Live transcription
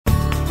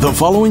The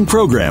following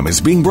program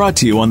is being brought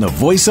to you on the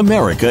Voice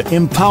America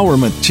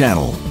Empowerment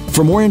Channel.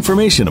 For more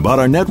information about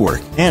our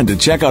network and to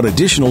check out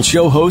additional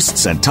show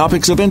hosts and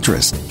topics of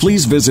interest,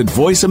 please visit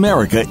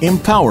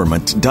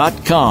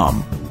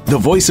voiceamericaempowerment.com. The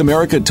Voice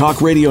America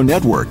Talk Radio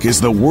Network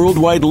is the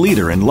worldwide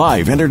leader in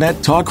live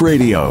Internet talk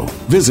radio.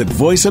 Visit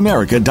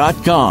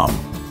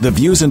voiceamerica.com. The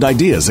views and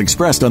ideas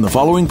expressed on the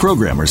following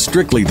program are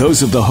strictly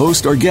those of the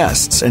host or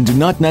guests and do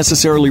not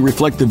necessarily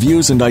reflect the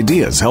views and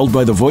ideas held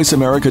by the Voice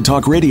America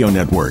Talk Radio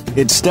Network,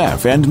 its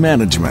staff, and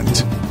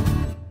management.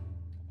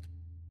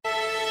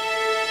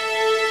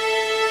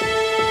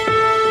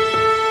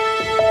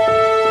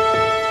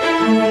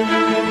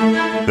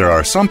 There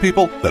are some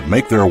people that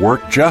make their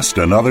work just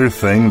another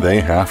thing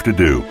they have to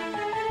do.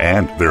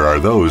 And there are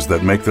those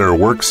that make their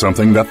work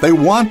something that they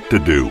want to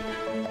do.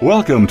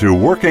 Welcome to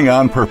Working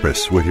on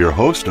Purpose with your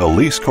host,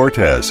 Elise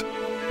Cortez.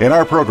 In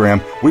our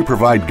program, we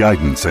provide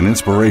guidance and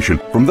inspiration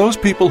from those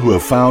people who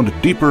have found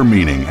deeper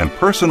meaning and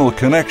personal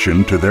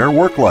connection to their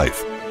work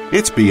life.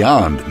 It's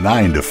beyond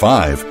 9 to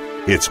 5.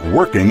 It's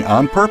working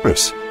on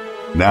purpose.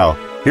 Now,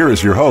 here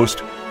is your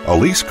host,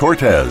 Elise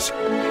Cortez.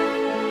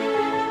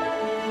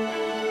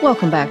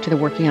 Welcome back to the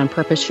Working on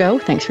Purpose show.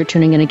 Thanks for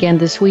tuning in again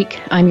this week.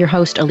 I'm your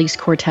host, Elise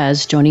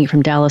Cortez, joining you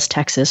from Dallas,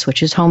 Texas,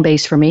 which is home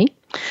base for me.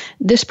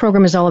 This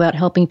program is all about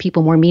helping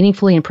people more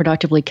meaningfully and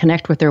productively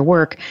connect with their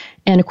work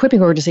and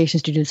equipping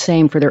organizations to do the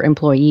same for their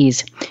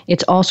employees.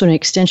 It's also an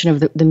extension of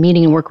the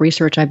meaning and work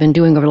research I've been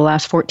doing over the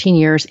last 14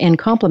 years and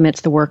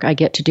complements the work I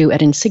get to do at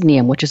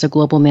Insigniam, which is a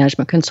global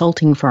management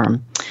consulting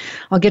firm.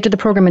 I'll get to the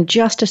program in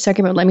just a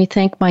second, but let me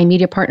thank my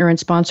media partner and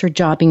sponsor,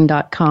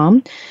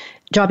 Jobing.com.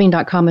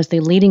 Jobing.com is the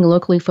leading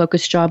locally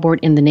focused job board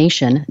in the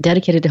nation,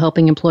 dedicated to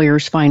helping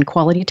employers find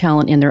quality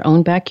talent in their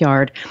own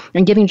backyard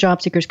and giving job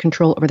seekers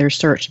control over their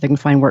search so they can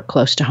find work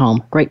close to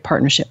home. Great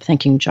partnership.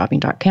 Thank you,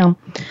 Jobing.com.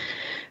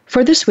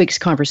 For this week's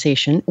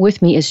conversation,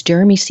 with me is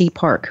Jeremy C.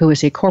 Park, who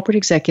is a corporate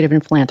executive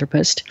and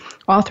philanthropist,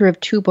 author of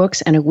 2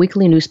 books and a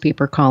weekly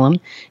newspaper column,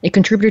 a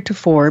contributor to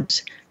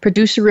Forbes,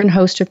 producer and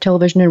host of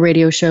television and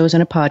radio shows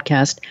and a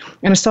podcast,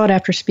 and a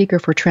sought-after speaker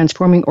for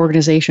transforming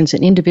organizations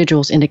and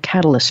individuals into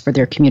catalysts for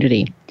their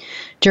community.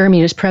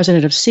 Jeremy is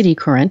president of City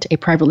Current, a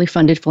privately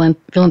funded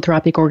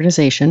philanthropic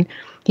organization.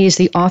 He is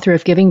the author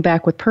of Giving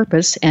Back with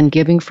Purpose and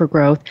Giving for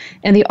Growth,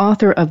 and the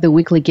author of the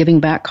weekly Giving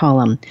Back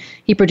column.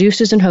 He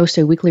produces and hosts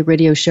a weekly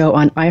radio show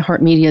on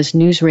iHeartMedia's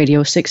News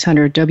Radio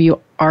 600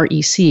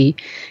 WREC,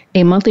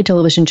 a monthly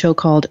television show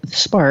called The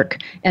Spark,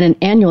 and an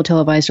annual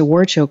televised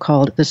award show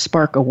called The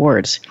Spark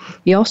Awards.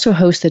 He also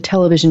hosts the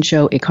television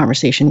show A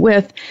Conversation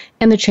With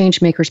and the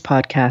Changemakers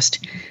podcast.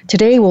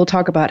 Today, we'll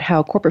talk about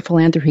how corporate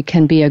philanthropy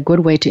can be a good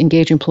way to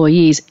engage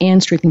employees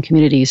and strengthen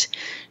communities.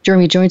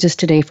 Jeremy joins us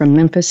today from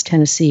Memphis,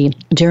 Tennessee.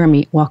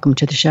 Jeremy, welcome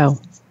to the show.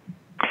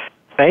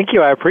 Thank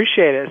you. I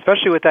appreciate it,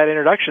 especially with that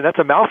introduction. That's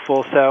a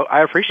mouthful, so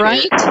I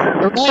appreciate it.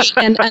 Right.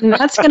 And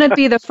that's going to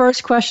be the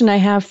first question I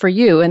have for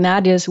you, and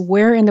that is,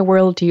 where in the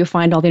world do you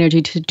find all the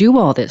energy to do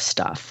all this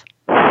stuff?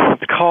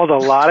 It's called a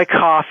lot of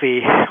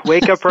coffee.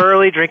 Wake up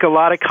early, drink a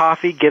lot of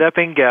coffee, get up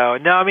and go.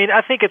 No, I mean,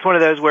 I think it's one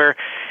of those where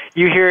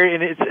you hear,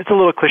 and it's a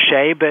little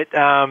cliche, but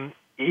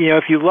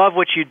if you love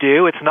what you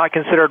do, it's not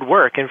considered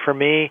work. And for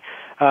me,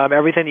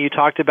 everything that you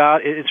talked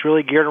about, it's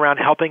really geared around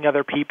helping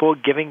other people,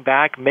 giving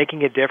back,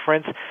 making a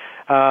difference.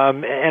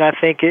 And I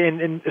think,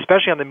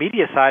 especially on the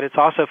media side, it's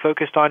also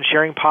focused on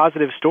sharing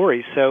positive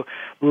stories. So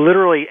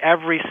literally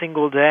every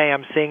single day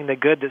I'm seeing the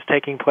good that's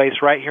taking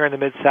place right here in the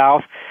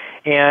Mid-South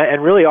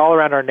and really all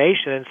around our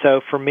nation. And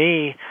so for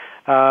me,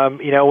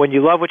 when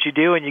you love what you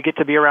do and you get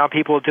to be around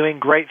people doing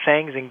great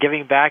things and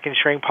giving back and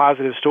sharing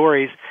positive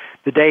stories,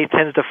 the day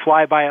tends to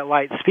fly by at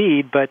light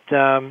speed, but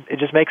it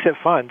just makes it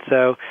fun.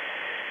 So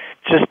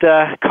just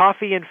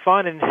coffee and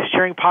fun and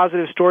sharing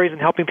positive stories and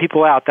helping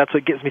people out. That's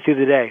what gets me through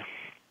the day.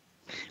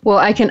 Well,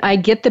 I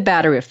get the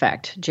battery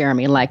effect,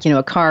 Jeremy, like,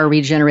 a car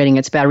regenerating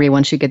its battery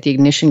once you get the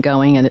ignition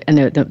going and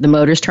the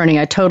motor's turning.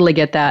 I totally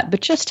get that.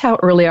 But just how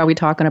early are we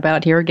talking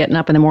about here, getting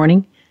up in the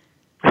morning?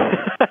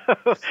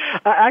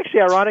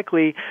 Actually,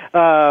 ironically,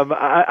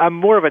 I'm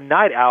more of a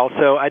night owl,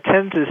 so I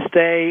tend to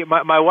stay.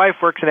 My wife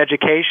works in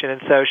education, and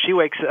so she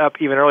wakes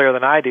up even earlier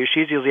than I do.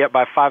 She's usually up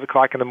by 5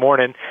 o'clock in the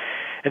morning,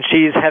 and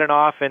she's heading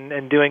off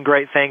and doing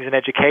great things in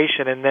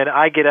education. And then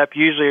I get up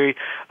usually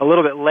a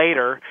little bit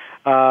later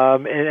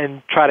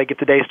and try to get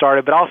the day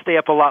started. But I'll stay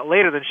up a lot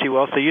later than she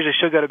will, so usually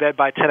she'll go to bed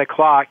by 10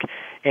 o'clock.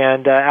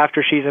 And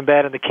after she's in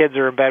bed and the kids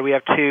are in bed, we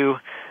have two.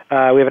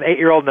 We have an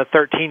 8-year-old and a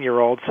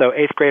 13-year-old, so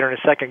 8th grader and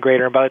a 2nd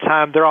grader. And by the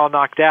time they're all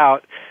knocked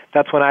out,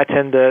 that's when I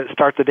tend to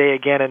start the day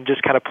again and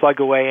just kind of plug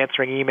away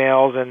answering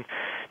emails and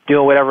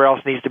doing whatever else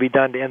needs to be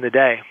done to end the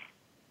day.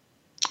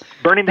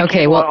 Burning the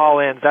candle at all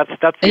ends. That's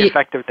the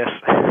effectiveness.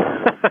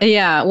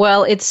 Yeah,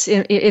 well, it's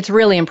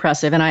really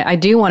impressive, and I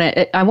do want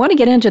to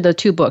get into the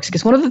two books,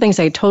 because one of the things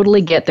I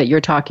totally get that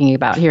you're talking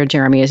about here,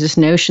 Jeremy, is this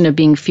notion of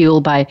being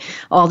fueled by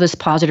all this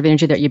positive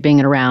energy that you're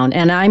bringing around,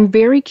 and I'm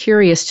very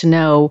curious to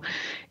know,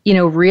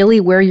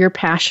 really where your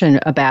passion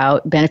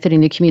about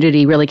benefiting the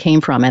community really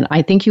came from, and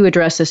I think you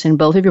address this in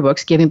both of your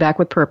books, Giving Back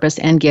with Purpose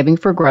and Giving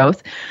for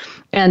Growth.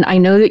 And I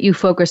know that you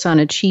focus on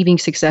achieving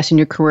success in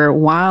your career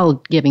while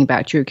giving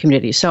back to your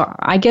community. So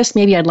I guess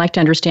maybe I'd like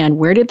to understand,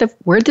 where did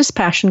this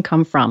passion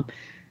come from?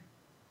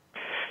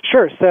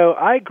 Sure. So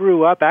I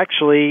grew up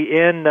actually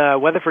in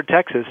Weatherford,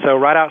 Texas, so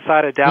right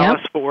outside of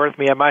Dallas, Fort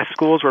Worth. My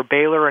schools were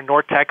Baylor and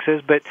North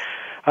Texas, but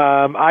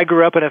I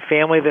grew up in a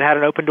family that had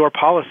an open door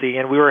policy,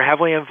 and we were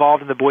heavily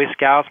involved in the Boy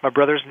Scouts. My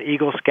brother's an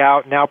Eagle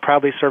Scout, now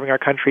proudly serving our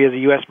country as a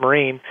U.S.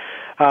 Marine.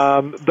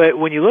 But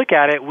when you look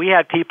at it, we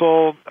had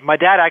people, my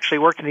dad actually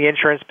worked in the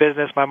insurance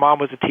business, my mom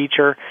was a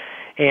teacher,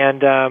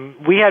 and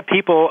we had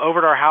people over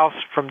at our house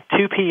from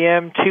 2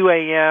 p.m., 2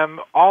 a.m.,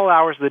 all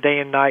hours of the day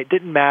and night,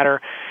 didn't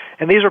matter.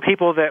 And these were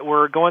people that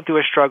were going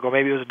through a struggle.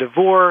 Maybe it was a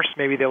divorce,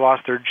 maybe they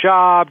lost their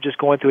job, just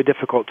going through a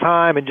difficult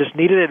time, and just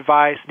needed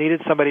advice,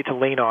 needed somebody to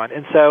lean on.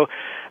 And so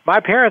my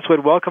parents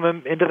would welcome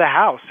them into the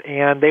house,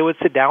 and they would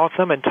sit down with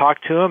them and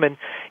talk to them. And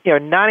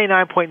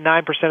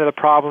 99.9% of the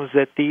problems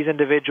that these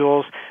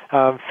individuals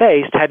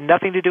faced had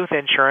nothing to do with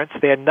insurance.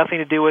 They had nothing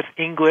to do with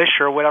English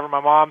or whatever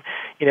my mom,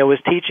 was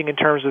teaching in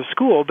terms of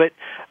school. But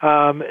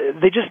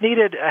they just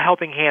needed a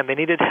helping hand. They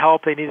needed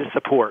help. They needed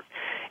support.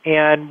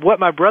 And what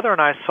my brother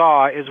and I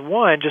saw is,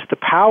 one, just the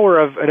power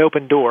of an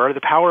open door,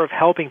 the power of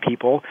helping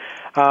people,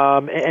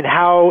 and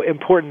how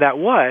important that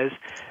was.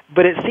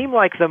 But it seemed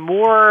like the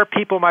more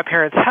people my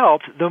parents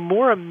helped, the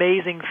more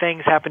amazing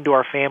things happened to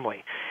our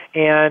family.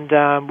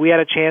 And we had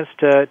a chance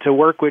to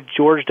work with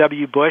George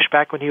W. Bush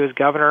back when he was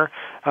governor,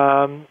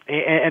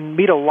 and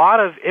meet a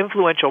lot of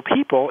influential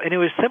people. And it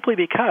was simply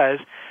because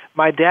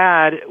my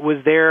dad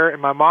was there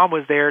and my mom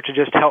was there to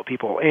just help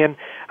people. And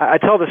I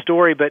tell the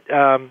story, but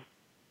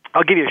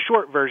I'll give you a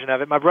short version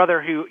of it. My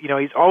brother, who,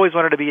 he's always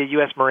wanted to be a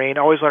U.S. Marine,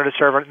 always wanted to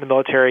serve in the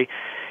military.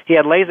 He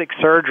had LASIK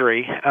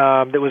surgery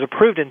that was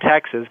approved in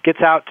Texas,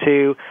 gets out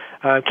to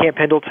Camp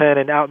Pendleton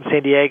and out in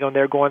San Diego, and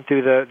they're going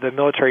through the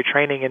military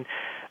training.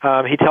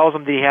 And he tells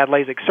them that he had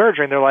LASIK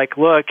surgery, and they're like,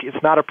 look,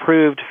 it's not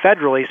approved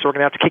federally, so we're going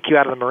to have to kick you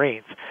out of the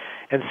Marines.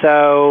 And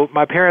so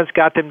my parents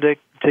got them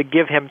to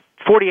give him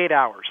 48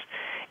 hours.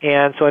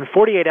 And so in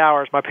 48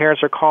 hours, my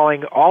parents are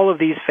calling all of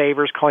these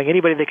favors, calling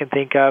anybody they can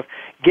think of,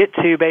 get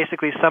to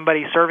basically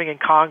somebody serving in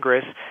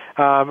Congress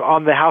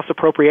on the House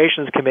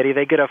Appropriations Committee.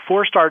 They get a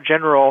 4-star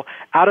general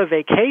out of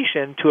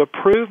vacation to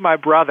approve my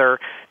brother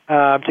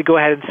to go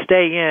ahead and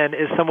stay in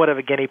as somewhat of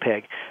a guinea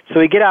pig. So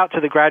we get out to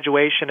the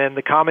graduation, and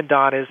the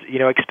commandant is,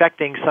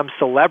 expecting some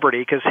celebrity,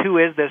 because who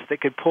is this that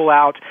could pull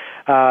out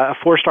a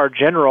 4-star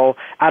general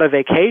out of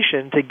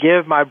vacation to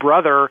give my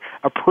brother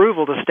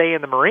approval to stay in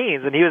the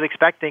Marines? And he was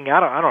expecting, I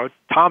don't know,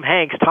 Tom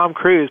Hanks, Tom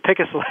Cruise, pick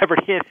a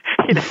celebrity,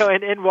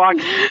 and in walk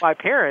my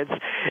parents,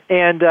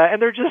 and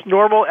they're just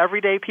normal,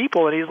 everyday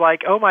people. And he's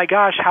like, oh my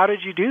gosh, how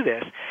did you do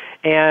this?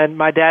 And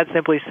my dad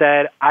simply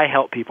said, I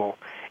help people,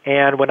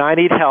 and when I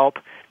need help,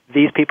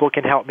 these people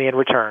can help me in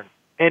return.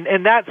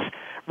 And that's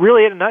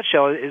really, in a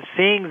nutshell, is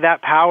seeing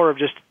that power of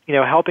just,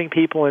 helping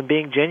people and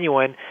being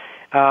genuine.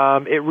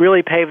 It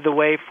really paved the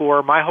way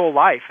for my whole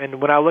life. And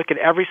when I look at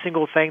every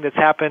single thing that's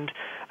happened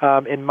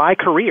in my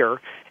career,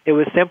 it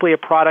was simply a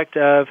product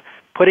of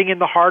putting in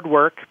the hard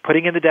work,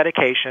 putting in the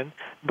dedication,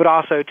 but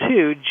also,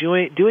 too,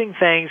 doing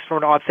things from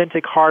an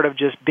authentic heart of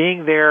just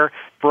being there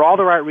for all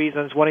the right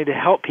reasons, wanting to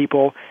help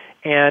people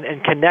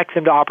and connect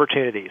them to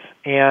opportunities.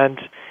 And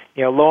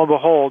lo and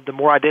behold, the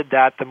more I did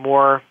that, the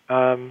more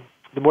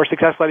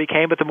successful I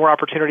became, but the more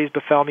opportunities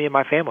befell me and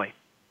my family.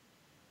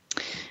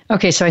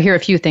 Okay, so I hear a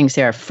few things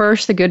there.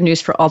 First, the good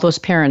news for all those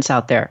parents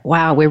out there.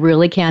 Wow, we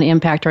really can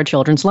impact our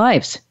children's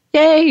lives.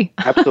 Yay!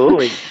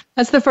 Absolutely.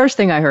 That's the first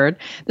thing I heard.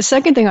 The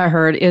second thing I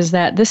heard is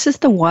that this is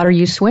the water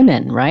you swim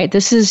in, right?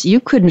 You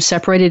couldn't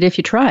separate it if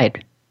you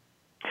tried.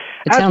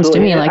 It sounds to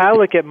me like... I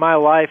look at my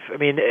life,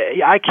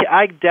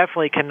 I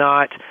definitely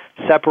cannot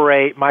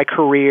separate my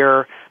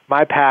career,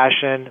 my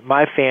passion,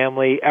 my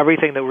family,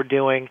 everything that we're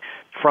doing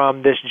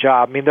from this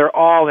job. They're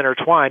all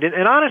intertwined.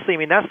 And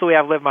honestly, that's the way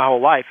I've lived my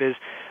whole life is,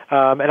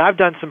 and I've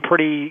done some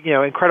pretty,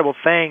 incredible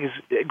things.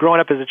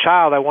 Growing up as a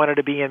child, I wanted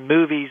to be in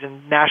movies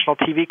and national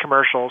TV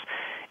commercials,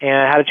 and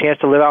I had a chance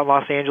to live out in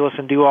Los Angeles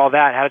and do all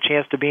that. I had a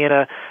chance to be in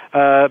a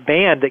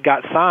band that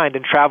got signed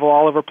and travel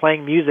all over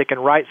playing music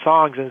and write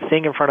songs and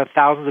sing in front of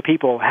thousands of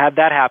people. Had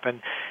that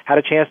happen. Had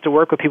a chance to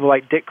work with people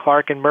like Dick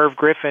Clark and Merv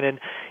Griffin and,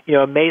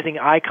 amazing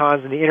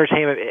icons in the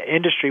entertainment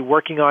industry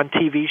working on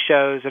TV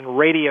shows and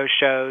radio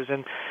shows.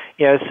 And,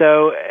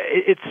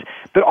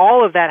 but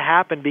all of that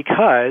happened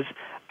because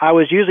I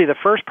was usually the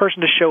first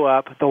person to show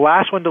up, the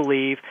last one to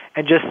leave,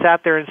 and just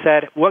sat there and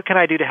said, what can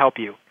I do to help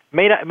you?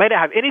 May not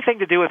have anything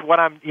to do with what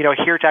I'm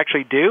here to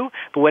actually do,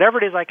 but whatever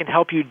it is I can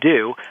help you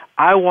do,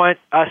 I want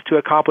us to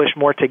accomplish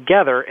more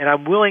together, and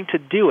I'm willing to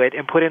do it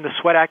and put in the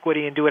sweat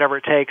equity and do whatever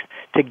it takes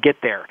to get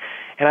there.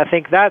 And I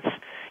think that's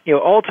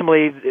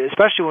ultimately,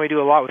 especially when we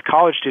do a lot with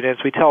college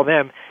students, we tell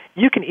them,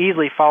 you can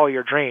easily follow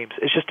your dreams.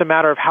 It's just a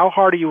matter of how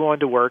hard are you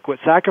willing to work, what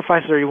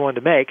sacrifices are you willing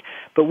to make,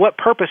 but what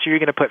purpose are you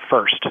going to put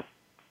first?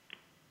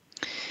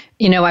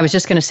 I was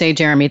just going to say,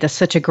 Jeremy, that's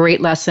such a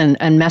great lesson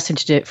and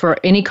message for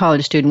any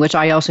college student, which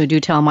I also do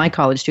tell my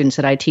college students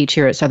that I teach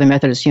here at Southern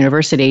Methodist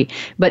University.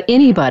 But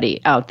anybody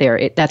out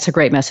there, that's a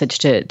great message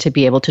to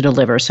be able to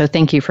deliver. So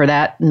thank you for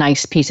that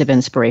nice piece of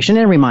inspiration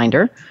and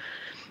reminder.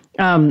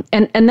 And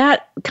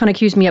that kind of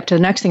cues me up to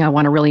the next thing I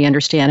want to really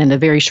understand in the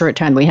very short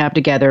time we have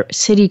together,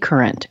 City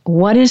Current.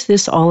 What is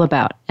this all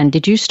about? And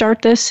did you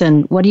start this?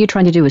 And what are you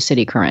trying to do with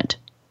City Current?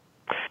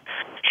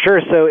 Sure.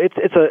 So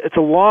it's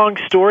a long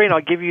story, and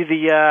I'll give you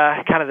the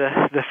kind of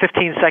the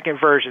 15-second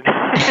version.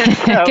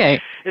 Okay.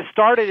 It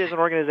started as an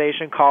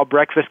organization called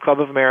Breakfast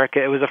Club of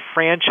America. It was a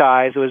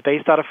franchise. It was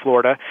based out of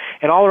Florida,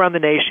 and all around the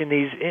nation,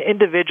 these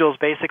individuals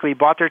basically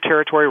bought their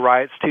territory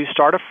rights to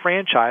start a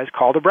franchise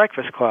called the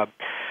Breakfast Club.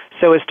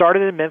 So it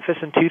started in Memphis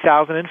in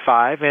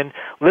 2005, and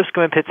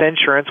Lipscomb & Pitts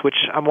Insurance, which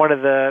I'm one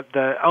of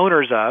the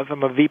owners of.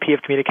 I'm a VP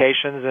of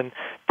Communications and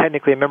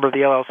technically a member of the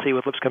LLC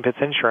with Lipscomb & Pitts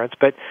Insurance.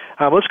 But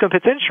Lipscomb &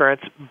 Pitts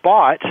Insurance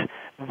bought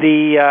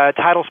the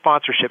title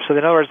sponsorship. So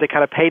in other words, they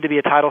kind of paid to be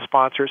a title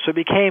sponsor. So it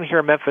became here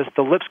in Memphis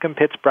the Lipscomb &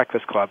 Pitts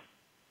Breakfast Club.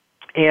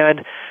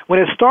 And when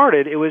it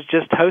started, it was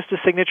just host a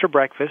signature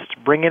breakfast,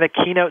 bring in a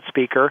keynote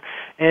speaker,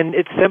 and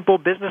it's simple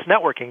business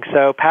networking.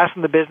 So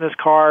passing the business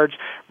cards,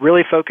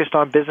 really focused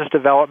on business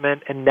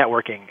development and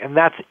networking, and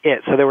that's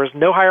it. So there was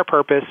no higher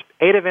purpose,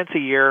 8 events a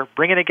year,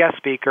 bring in a guest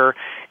speaker,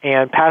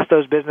 and pass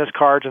those business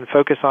cards and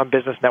focus on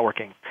business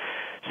networking.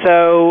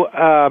 So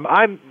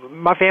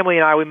my family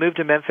and I, we moved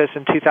to Memphis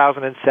in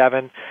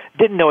 2007,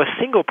 didn't know a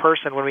single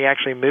person when we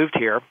actually moved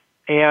here.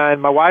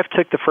 And my wife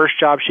took the first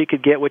job she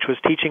could get, which was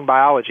teaching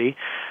biology.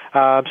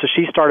 So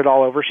she started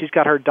all over. She's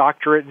got her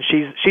doctorate, and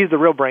she's the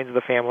real brains of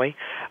the family.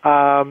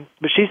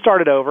 But she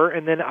started over,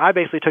 and then I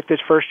basically took this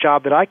first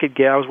job that I could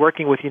get. I was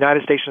working with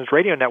United Stations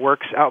Radio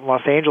Networks out in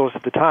Los Angeles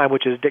at the time,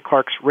 which is Dick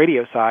Clark's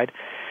radio side.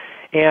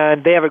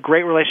 And they have a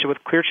great relationship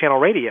with Clear Channel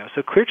Radio.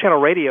 So Clear Channel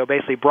Radio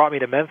basically brought me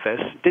to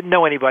Memphis. Didn't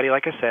know anybody,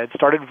 like I said.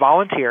 Started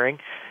volunteering.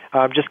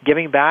 Just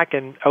giving back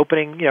and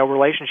opening,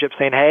 relationships,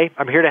 saying, hey,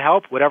 I'm here to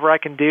help, whatever I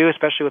can do,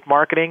 especially with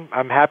marketing,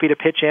 I'm happy to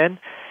pitch in.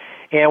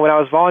 And when I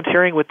was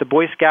volunteering with the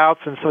Boy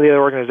Scouts and some of the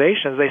other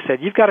organizations, they said,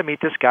 you've got to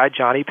meet this guy,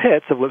 Johnny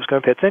Pitts of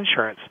Lipscomb & Pitts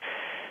Insurance.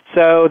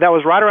 So that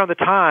was right around the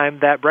time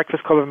that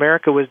Breakfast Club of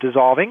America was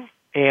dissolving,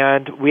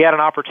 and we had an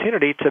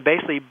opportunity to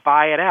basically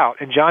buy it out.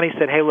 And Johnny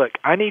said, hey, look,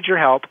 I need your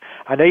help.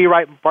 I know you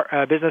write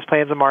business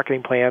plans and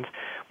marketing plans.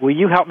 Will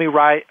you help me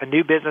write a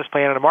new business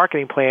plan and a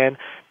marketing plan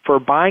for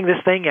buying this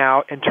thing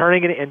out and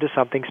turning it into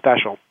something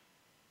special?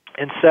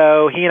 And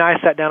so he and I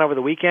sat down over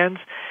the weekends,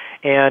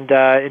 and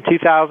in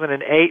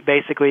 2008,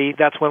 basically,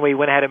 that's when we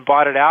went ahead and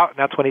bought it out, and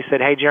that's when he said,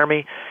 hey,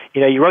 Jeremy,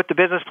 you wrote the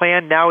business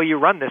plan, now you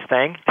run this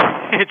thing.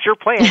 It's your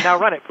plan, now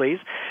run it, please.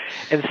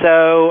 And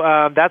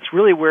so that's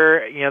really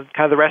where,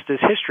 kind of the rest is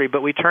history,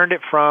 but we turned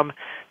it from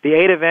the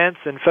 8 events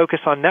and focus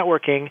on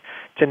networking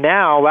to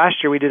now, last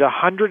year we did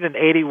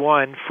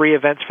 181 free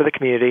events for the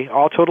community,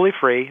 all totally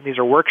free. These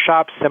are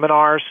workshops,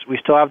 seminars. We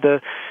still have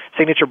the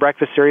signature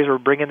breakfast series. We're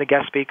bringing the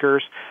guest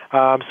speakers.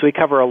 So we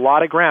cover a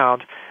lot of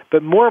ground.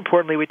 But more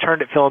importantly, we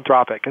turned it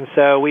philanthropic. And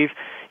so we've,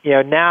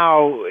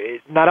 now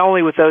not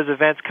only with those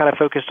events kind of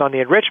focused on the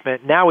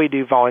enrichment, now we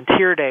do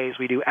volunteer days,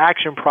 we do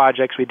action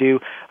projects, we do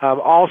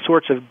all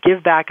sorts of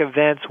give-back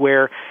events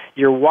where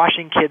you're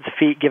washing kids'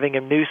 feet, giving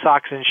them new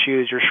socks and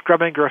shoes, you're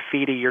scrubbing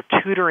graffiti, you're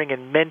tutoring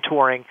and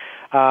mentoring,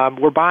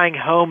 we're buying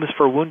homes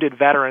for wounded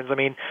veterans. I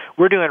mean,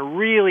 we're doing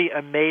really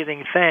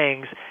amazing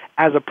things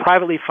as a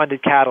privately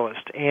funded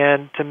catalyst.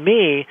 And to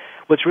me,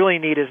 what's really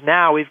neat is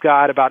now we've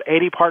got about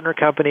 80 partner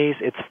companies.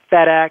 It's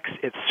FedEx,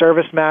 it's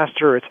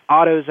ServiceMaster, it's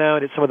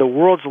AutoZone, it's some of the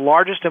world's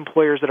largest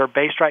employers that are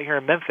based right here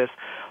in Memphis,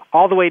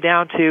 all the way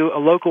down to a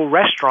local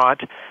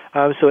restaurant.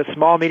 So it's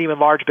small, medium, and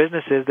large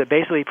businesses that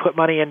basically put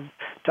money in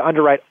to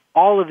underwrite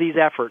all of these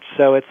efforts.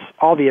 So it's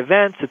all the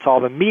events, it's all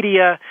the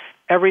media,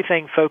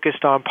 everything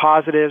focused on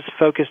positives,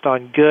 focused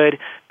on good,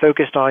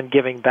 focused on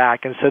giving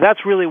back. And so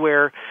that's really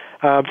where,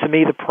 to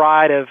me, the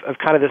pride of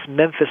kind of this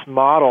Memphis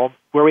model,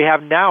 where we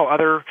have now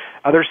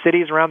other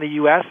cities around the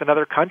U.S. and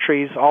other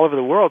countries all over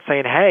the world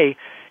saying, hey,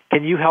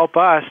 can you help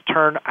us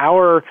turn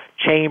our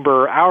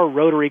chamber, our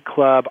Rotary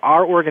Club,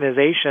 our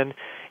organization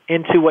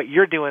into what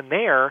you're doing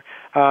there,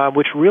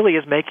 which really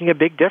is making a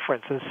big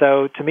difference. And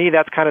so to me,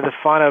 that's kind of the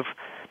fun of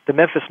the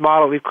Memphis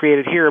model we've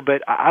created here.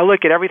 But I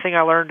look at everything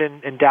I learned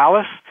in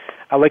Dallas.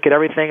 I look at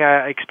everything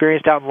I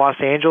experienced out in Los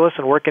Angeles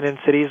and working in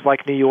cities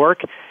like New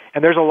York,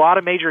 and there's a lot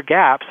of major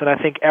gaps, and I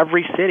think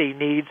every city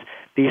needs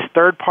these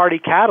third-party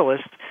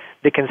catalysts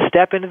that can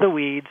step into the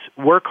weeds,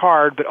 work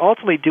hard, but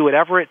ultimately do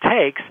whatever it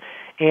takes,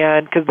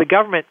 and because the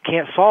government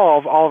can't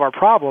solve all of our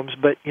problems,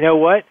 but you know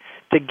what?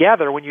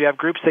 Together, when you have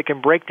groups that can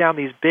break down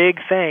these big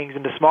things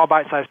into small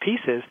bite-sized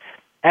pieces,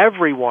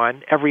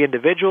 everyone, every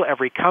individual,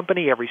 every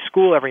company, every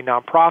school, every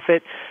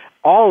nonprofit,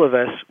 all of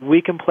us, we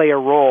can play a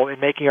role in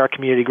making our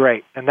community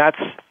great. And that's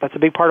a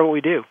big part of what we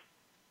do.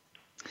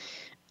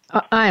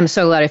 I am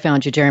so glad I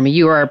found you, Jeremy.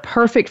 You are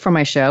perfect for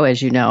my show,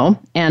 as you know,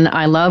 and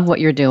I love what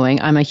you're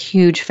doing. I'm a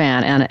huge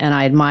fan, and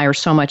I admire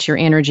so much your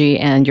energy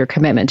and your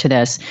commitment to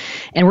this.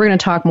 And we're going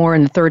to talk more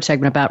in the third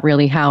segment about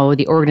really how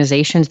the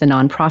organizations, the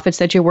nonprofits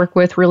that you work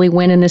with really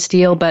win in this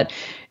deal. But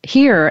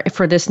here,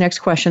 for this next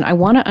question, I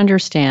want to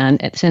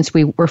understand, since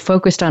we're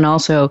focused on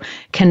also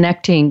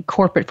connecting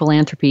corporate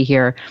philanthropy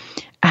here,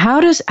 how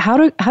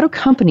do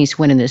companies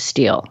win in this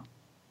deal?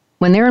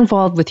 When they're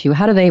involved with you,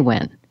 how do they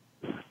win?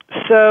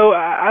 So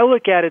I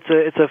look at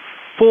it's a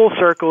full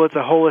circle, it's a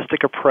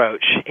holistic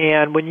approach.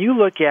 And when you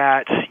look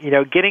at,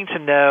 getting to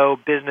know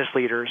business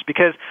leaders,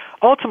 because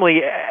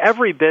ultimately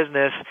every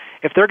business,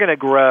 if they're going to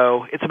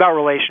grow, it's about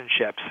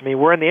relationships. I mean,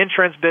 we're in the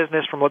insurance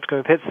business from Lipscomb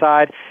and Pitt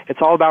side. It's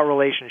all about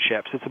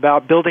relationships. It's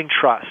about building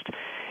trust.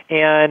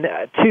 And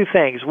two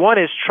things. One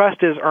is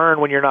trust is earned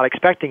when you're not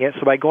expecting it.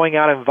 So by going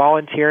out and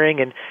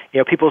volunteering and,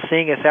 people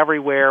seeing us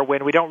everywhere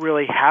when we don't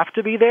really have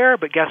to be there,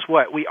 but guess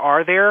what? We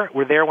are there.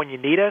 We're there when you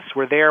need us.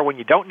 We're there when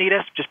you don't need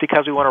us just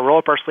because we want to roll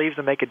up our sleeves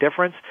and make a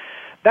difference.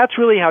 That's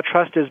really how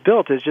trust is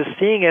built, is just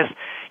seeing us,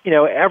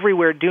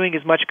 everywhere doing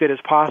as much good as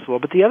possible.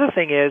 But the other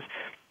thing is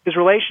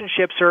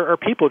relationships are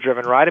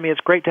people-driven, right? I mean,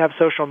 it's great to have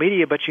social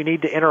media, but you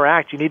need to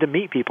interact. You need to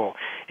meet people.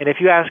 And if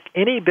you ask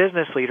any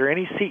business leader,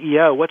 any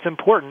CEO, what's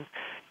important,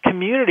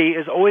 community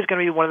is always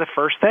going to be one of the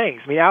first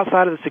things. I mean,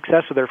 outside of the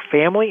success of their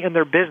family and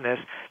their business,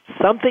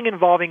 something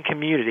involving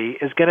community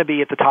is going to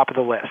be at the top of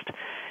the list.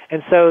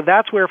 And so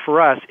that's where, for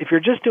us, if you're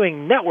just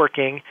doing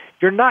networking,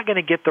 you're not going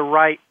to get the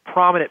right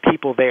prominent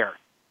people there.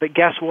 But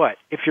guess what?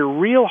 If your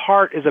real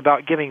heart is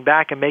about giving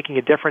back and making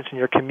a difference in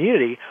your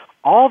community,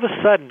 all of a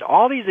sudden,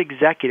 all these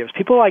executives,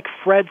 people like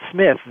Fred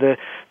Smith, the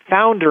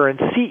founder and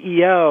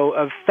CEO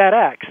of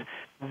FedEx,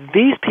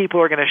 these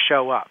people are going to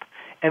show up.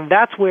 And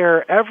that's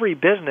where every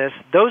business,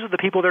 those are the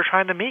people they're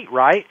trying to meet,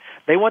 right?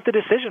 They want the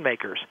decision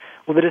makers.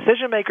 Well, the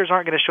decision makers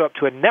aren't going to show up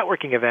to a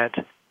networking event,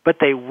 but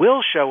they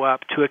will show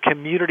up to a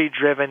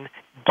community-driven,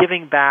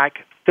 giving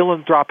back,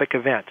 philanthropic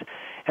event.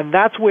 And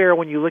that's where,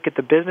 when you look at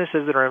the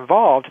businesses that are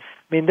involved,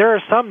 I mean, there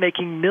are some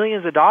making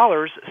millions of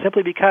dollars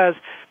simply because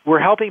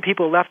we're helping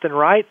people left and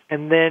right,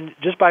 and then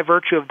just by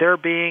virtue of their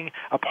being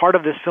a part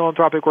of this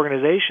philanthropic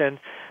organization,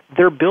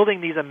 they're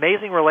building these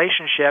amazing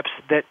relationships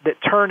that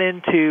turn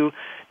into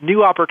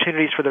new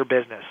opportunities for their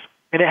business.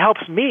 And it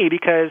helps me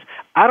because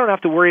I don't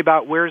have to worry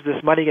about where's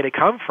this money going to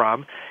come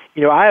from.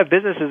 I have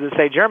businesses that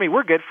say, Jeremy,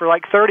 we're good for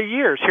like 30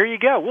 years. Here you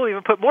go. We'll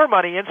even put more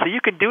money in so you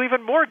can do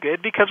even more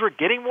good because we're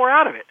getting more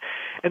out of it.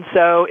 And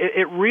so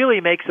it really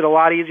makes it a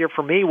lot easier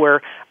for me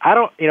where I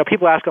don't,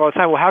 people ask all the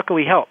time, well, how can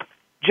we help?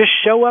 Just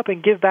show up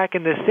and give back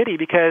in this city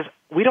because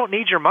we don't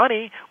need your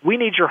money. We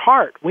need your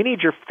heart. We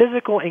need your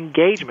physical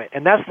engagement.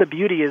 And that's the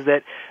beauty, is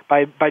that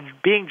by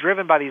being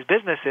driven by these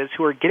businesses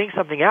who are getting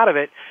something out of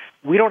it,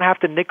 we don't have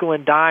to nickel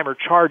and dime or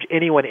charge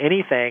anyone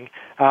anything.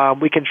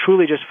 We can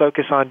truly just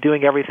focus on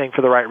doing everything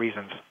for the right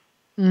reasons.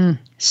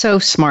 So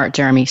smart,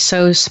 Jeremy.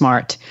 So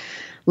smart.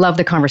 Love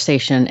the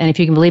conversation. And if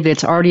you can believe it,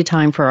 it's already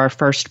time for our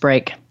first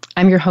break.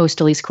 I'm your host,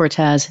 Elise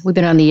Cortez. We've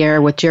been on the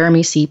air with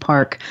Jeremy C.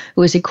 Park,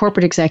 who is a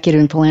corporate executive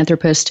and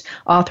philanthropist,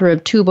 author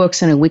of 2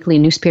 books and a weekly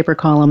newspaper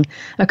column,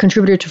 a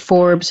contributor to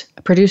Forbes,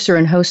 a producer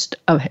and host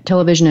of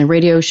television and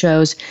radio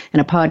shows and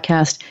a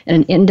podcast, and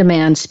an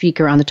in-demand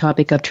speaker on the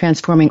topic of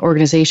transforming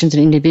organizations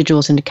and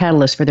individuals into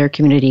catalysts for their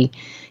community.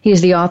 He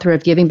is the author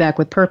of Giving Back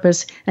with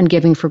Purpose and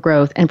Giving for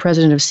Growth, and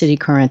president of City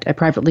Current, a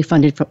privately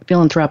funded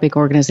philanthropic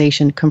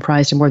organization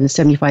comprised of more than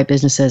 75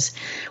 businesses.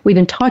 We've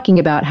been talking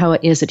about how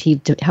it is that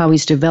how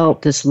he's developed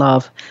this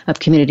love of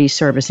community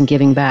service and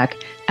giving back.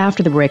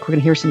 After the break, we're going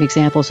to hear some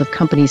examples of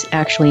companies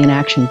actually in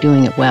action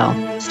doing it well.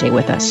 Stay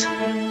with us.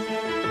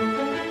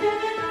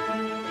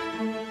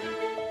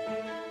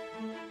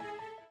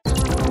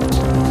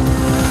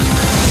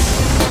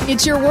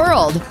 It's your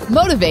world.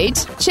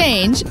 Motivate,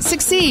 change,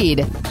 succeed.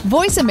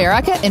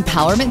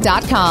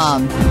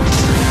 VoiceAmericaEmpowerment.com.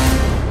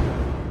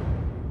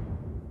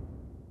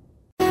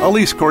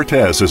 Elise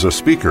Cortez is a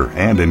speaker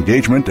and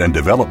engagement and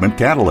development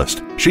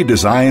catalyst. She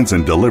designs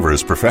and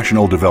delivers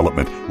professional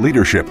development,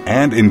 leadership,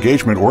 and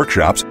engagement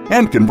workshops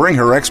and can bring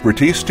her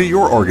expertise to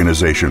your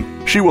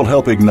organization. She will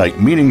help ignite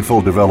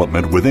meaningful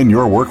development within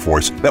your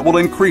workforce that will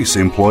increase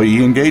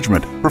employee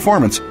engagement,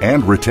 performance,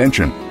 and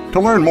retention. To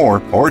learn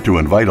more or to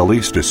invite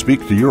Elise to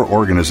speak to your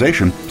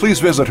organization, please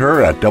visit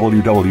her at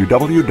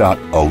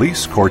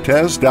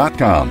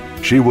www.elisecortez.com.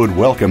 She would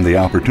welcome the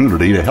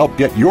opportunity to help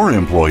get your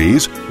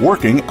employees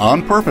working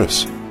on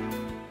purpose.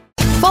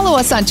 Follow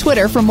us on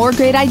Twitter for more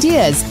great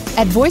ideas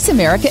at Voice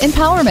America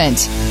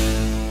Empowerment.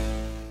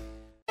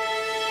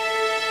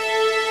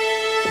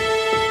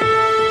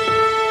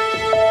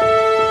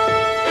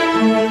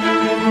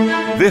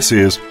 This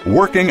is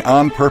Working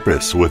on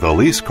Purpose with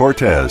Elise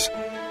Cortez.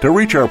 To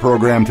reach our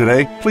program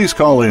today, please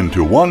call in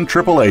to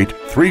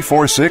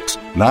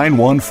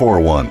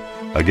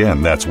 1-888-346-9141.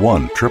 Again, that's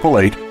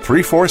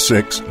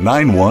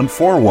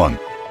 1-888-346-9141.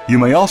 You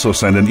may also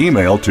send an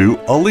email to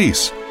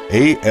Elise,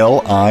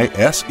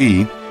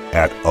 A-L-I-S-E,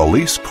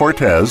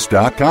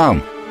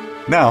 @EliseCortez.com.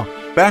 Now,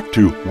 back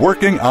to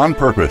Working on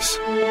Purpose.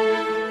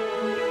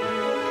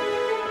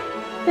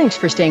 Thanks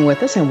for staying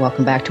with us and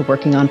welcome back to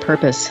Working on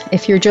Purpose.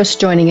 If you're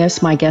just joining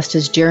us, my guest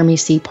is Jeremy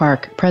C.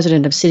 Park,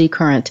 president of City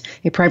Current,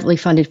 a privately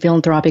funded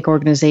philanthropic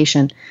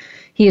organization.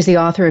 He is the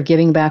author of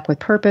Giving Back with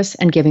Purpose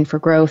and Giving for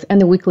Growth and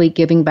the weekly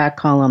Giving Back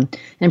column,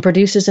 and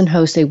produces and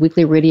hosts a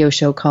weekly radio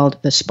show called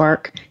The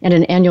Spark and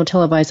an annual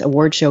televised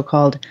award show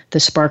called The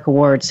Spark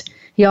Awards.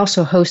 He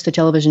also hosts the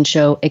television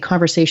show A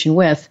Conversation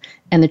With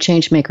and the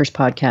Changemakers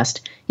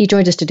podcast. He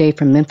joins us today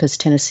from Memphis,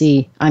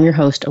 Tennessee. I'm your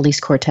host, Elise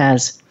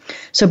Cortez.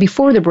 So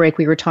before the break,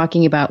 we were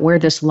talking about where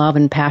this love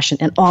and passion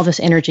and all this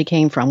energy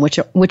came from,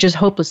 which is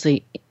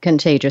hopelessly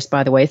contagious,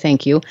 by the way.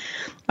 Thank you.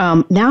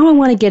 Now I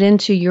want to get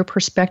into your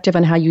perspective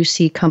on how you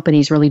see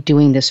companies really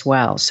doing this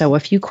well. So a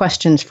few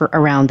questions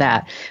around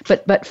that.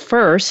 But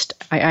first,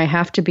 I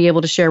have to be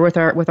able to share with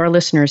our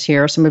listeners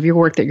here some of your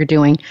work that you're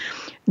doing.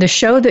 The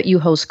show that you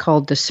host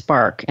called The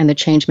Spark and the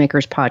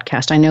Changemakers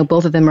podcast, I know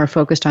both of them are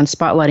focused on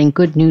spotlighting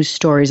good news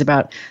stories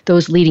about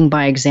those leading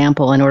by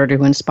example in order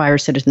to inspire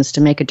citizens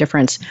to make a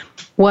difference.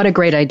 What a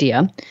great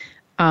idea.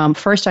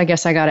 First, I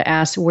guess I got to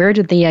ask, where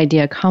did the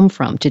idea come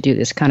from to do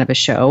this kind of a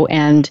show?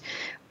 And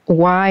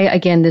why,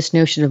 again, this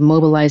notion of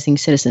mobilizing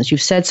citizens?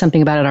 You've said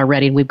something about it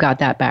already. We've got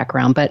that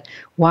background. But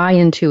why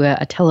into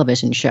a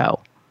television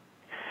show?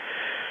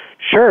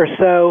 Sure.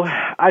 So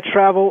I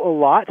travel a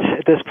lot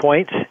at this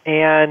point,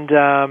 and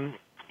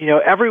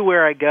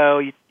everywhere I go,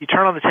 you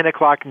turn on the 10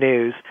 o'clock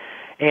news,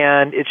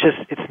 and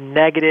it's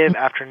negative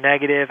after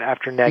negative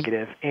after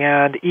negative.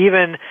 And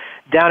even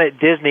down at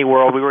Disney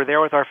World, we were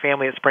there with our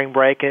family at spring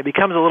break, and it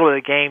becomes a little bit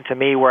of a game to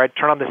me where I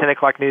turn on the 10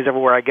 o'clock news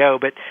everywhere I go.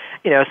 But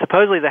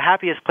supposedly the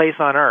happiest place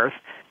on earth,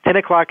 10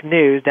 o'clock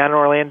news down in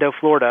Orlando,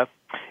 Florida.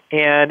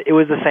 And it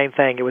was the same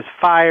thing. It was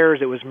fires,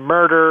 it was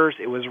murders,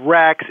 it was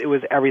wrecks, it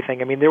was everything.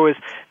 I mean, there was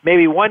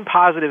maybe one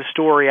positive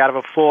story out of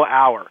a full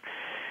hour.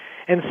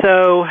 And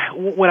so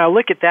when I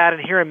look at that,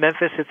 and here in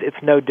Memphis, it's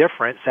no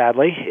different,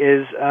 sadly,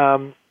 is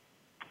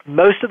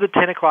most of the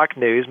 10 o'clock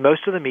news,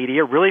 most of the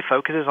media really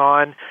focuses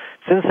on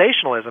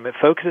sensationalism. It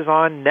focuses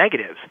on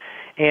negatives.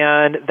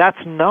 And that's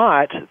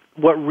not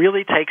what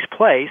really takes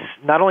place,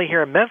 not only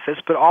here in Memphis,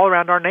 but all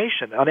around our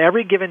nation. On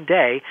every given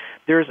day,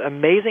 there's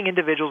amazing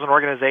individuals and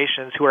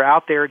organizations who are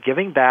out there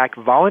giving back,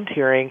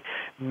 volunteering,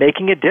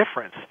 making a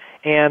difference.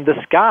 And the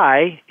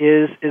sky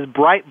is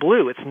bright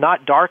blue. It's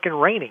not dark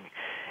and raining.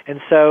 And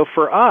so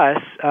for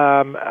us,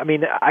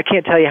 I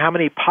can't tell you how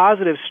many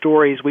positive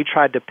stories we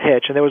tried to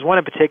pitch. And there was one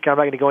in particular, I'm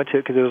not going to go into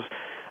it because it was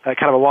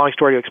kind of a long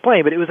story to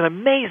explain, but it was an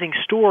amazing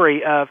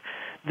story of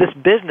this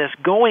business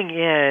going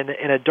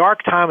in a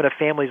dark time in a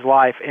family's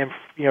life, and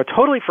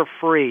totally for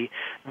free,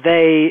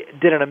 they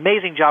did an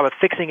amazing job of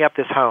fixing up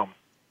this home.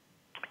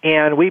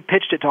 And we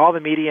pitched it to all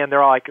the media, and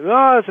they're all like,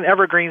 "Oh, it's an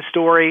evergreen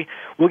story.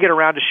 We'll get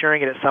around to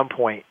sharing it at some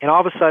point." And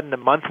all of a sudden, a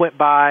month went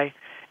by,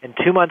 and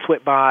 2 months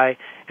went by,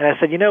 and I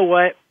said, "You know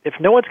what? If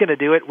no one's going to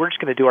do it, we're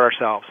just going to do it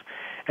ourselves."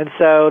 And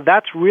so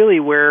that's really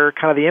where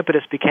kind of the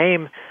impetus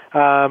became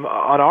on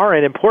our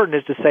end important,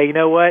 is to say, you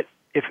know what?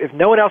 If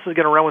no one else is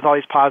going to run with all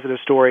these positive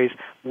stories,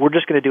 we're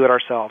just going to do it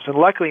ourselves. And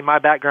luckily, my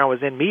background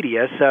was in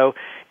media, so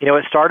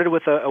it started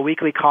with a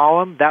weekly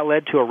column that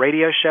led to a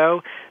radio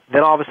show.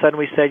 Then all of a sudden,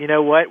 we said, you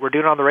know what, we're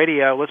doing it on the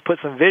radio. Let's put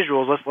some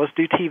visuals. Let's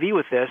do TV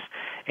with this.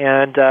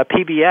 And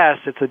PBS,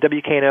 it's a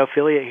WKNO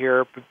affiliate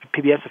here,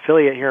 PBS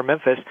affiliate here in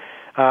Memphis.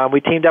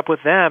 We teamed up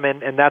with them,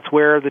 and that's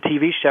where the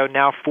TV show.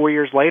 Now 4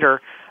 years later,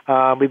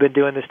 we've been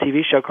doing this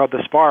TV show called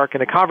The Spark,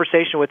 and a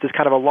conversation with is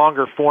kind of a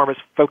longer form. It's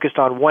focused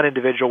on one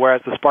individual,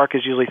 whereas The Spark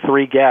is usually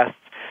 3 guests.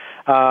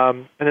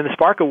 And then the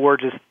Spark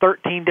Awards is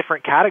 13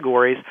 different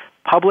categories,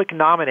 public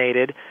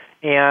nominated,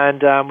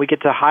 and we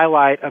get to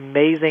highlight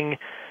amazing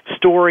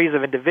stories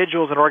of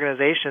individuals and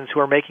organizations who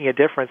are making a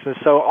difference. And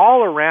so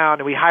all around,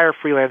 and we hire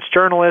freelance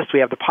journalists, we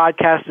have the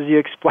podcast, as you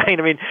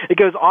explained. I mean, it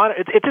goes on.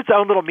 It's its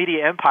own little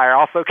media empire,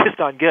 all focused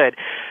on good.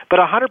 But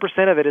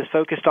 100% of it is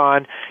focused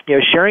on,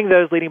 sharing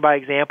those leading by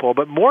example,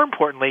 but more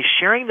importantly,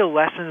 sharing the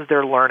lessons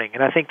they're learning.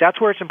 And I think that's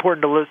where it's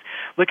important to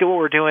look at what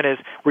we're doing is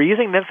we're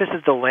using Memphis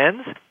as the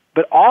lens,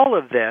 but all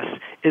of this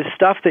is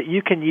stuff that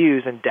you can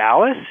use in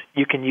Dallas,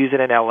 you can use it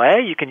in LA,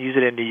 you can use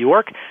it in New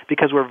York,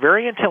 because we're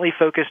very intently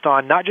focused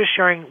on not just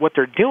sharing what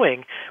they're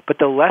doing, but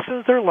the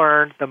lessons they're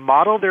learned, the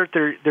model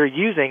they're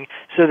using,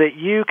 so that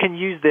you can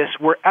use this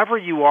wherever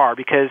you are.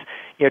 Because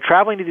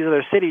traveling to these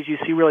other cities, you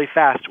see really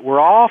fast, we're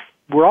all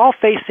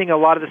facing a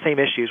lot of the same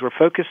issues.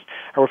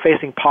 We're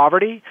facing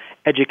poverty,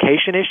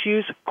 education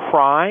issues,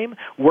 crime,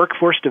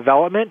 workforce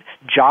development,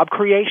 job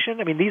creation.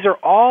 I mean, these are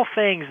all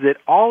things that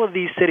all of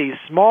these cities,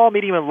 small,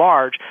 medium, and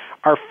large,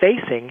 are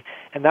facing,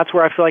 and that's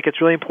where I feel like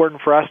it's really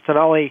important for us to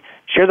not only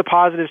share the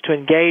positives to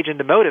engage and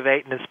to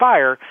motivate and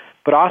inspire,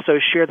 but also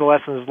share the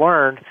lessons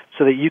learned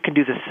so that you can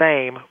do the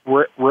same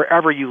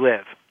wherever you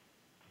live.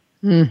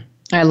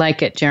 I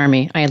like it,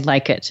 Jeremy. I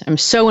like it. I'm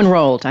so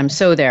enrolled. I'm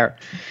so there.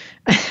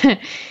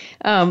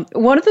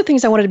 One of the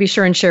things I wanted to be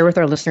sure and share with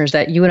our listeners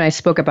that you and I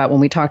spoke about when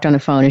we talked on the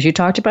phone is you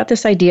talked about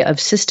this idea of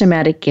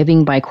systematic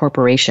giving by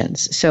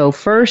corporations. So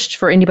first,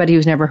 for anybody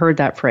who's never heard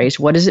that phrase,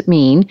 what does it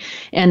mean?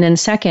 And then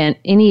second,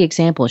 any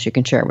examples you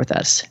can share with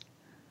us?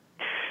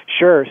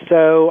 Sure.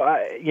 So,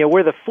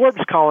 where the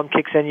Forbes column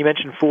kicks in, you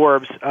mentioned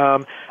Forbes.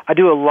 I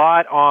do a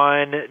lot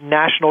on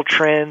national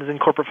trends in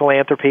corporate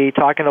philanthropy,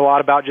 talking a lot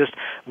about just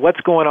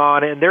what's going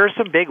on, and there are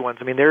some big ones.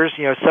 I mean, there's,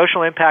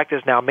 social impact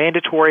is now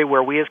mandatory,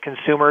 where we as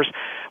consumers,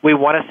 we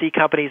want to see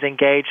companies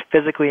engaged,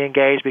 physically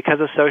engaged.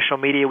 Because of social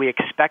media, we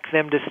expect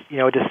them to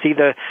see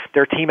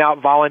their team out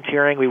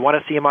volunteering. We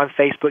want to see them on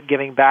Facebook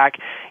giving back,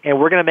 and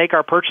we're going to make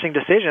our purchasing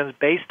decisions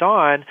based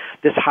on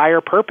this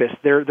higher purpose,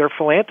 their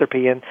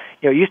philanthropy. And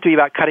it used to be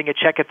about cutting a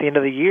check at the end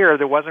of the year.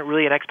 There wasn't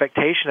really an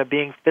expectation of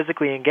being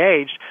physically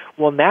engaged.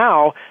 Well,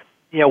 now,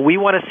 we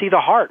want to see the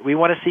heart. We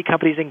want to see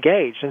companies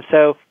engaged. And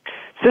so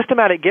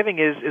systematic giving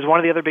is one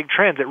of the other big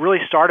trends. It really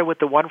started with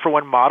the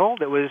one-for-one model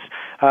that was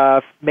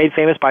made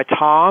famous by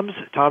Tom's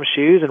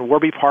Shoes and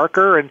Warby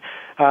Parker. And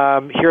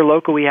here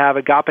local we have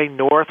Agape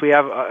North. We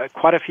have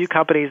quite a few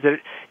companies that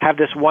have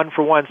this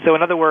one-for-one. So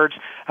in other words,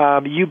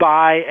 you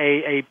buy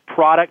a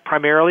product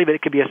primarily, but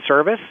it could be a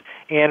service.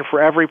 And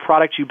for every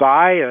product you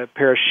buy, a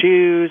pair of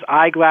shoes,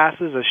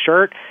 eyeglasses, a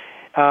shirt,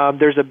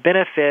 there's a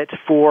benefit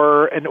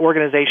for an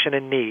organization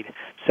in need.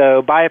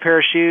 So buy a pair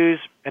of shoes,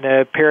 and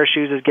a pair of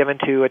shoes is given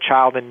to a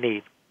child in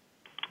need.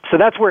 So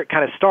that's where it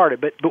kind of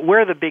started. But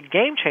where the big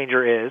game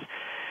changer is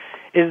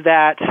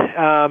that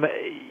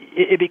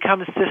it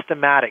becomes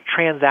systematic,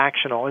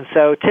 transactional. And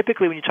so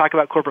typically when you talk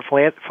about corporate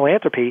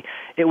philanthropy,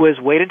 it was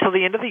wait until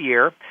the end of the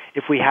year.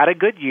 If we had a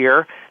good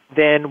year,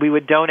 then we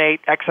would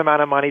donate X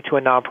amount of money to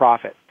a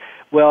nonprofit.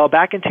 Well,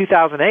 back in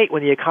 2008,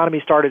 when the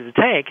economy started to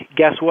tank,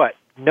 guess what?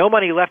 No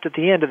money left at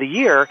the end of the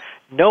year,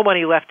 no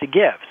money left to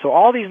give. So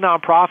all these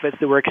nonprofits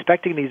that were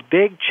expecting these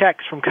big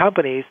checks from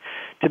companies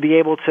to be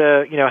able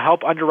to,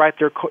 help underwrite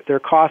their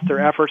costs, their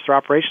efforts, their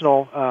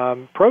operational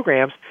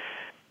programs,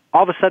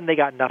 all of a sudden they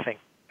got nothing.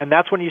 And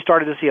that's when you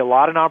started to see a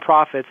lot of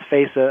nonprofits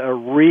face a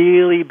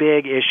really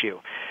big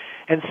issue.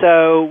 And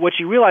so what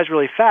you realize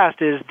really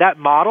fast is that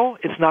model,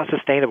 it's not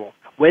sustainable.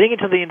 Waiting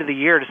until the end of the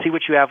year to see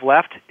what you have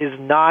left is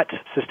not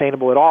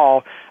sustainable at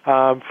all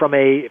from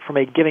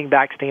a giving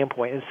back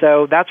standpoint. And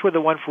so that's where the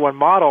one-for-one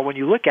model, when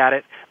you look at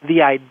it,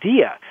 the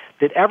idea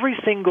that every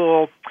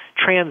single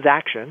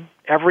transaction,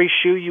 every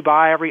shoe you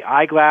buy, every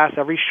eyeglass,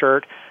 every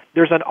shirt,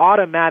 there's an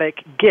automatic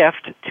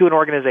gift to an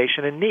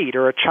organization in need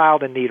or a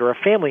child in need or a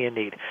family in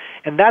need.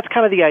 And that's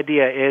kind of the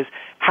idea is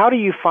how do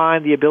you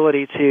find the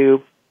ability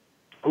to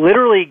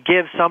literally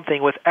give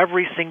something with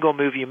every single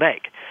move you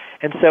make?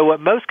 And so what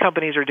most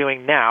companies are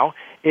doing now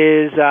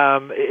is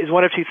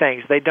one of two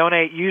things. They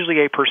donate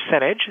usually a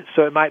percentage,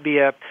 so it might be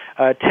a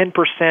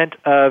 10%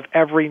 of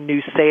every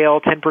new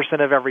sale,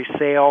 10% of every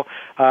sale.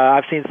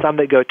 I've seen some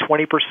that go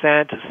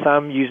 20%,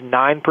 some use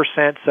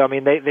 9%. So, I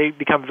mean, they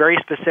become very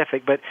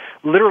specific, but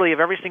literally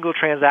of every single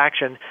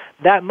transaction,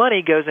 that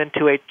money goes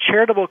into a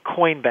charitable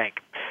coin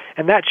bank.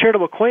 And that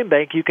charitable coin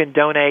bank, you can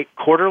donate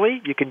quarterly,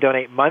 you can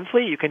donate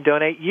monthly, you can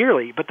donate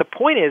yearly. But the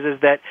point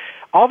is that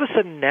all of a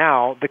sudden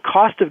now, the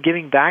cost of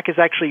giving back is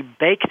actually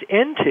baked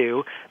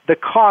into the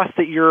cost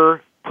that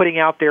you're putting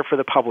out there for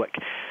the public.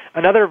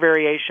 Another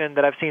variation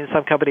that I've seen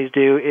some companies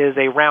do is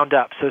a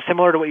roundup. So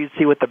similar to what you'd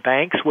see with the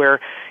banks, where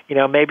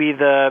maybe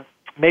the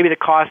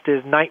cost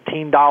is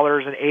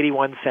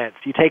 $19.81.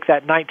 You take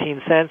that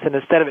 19 cents, and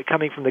instead of it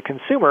coming from the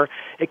consumer,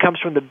 it comes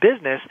from the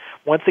business,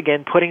 once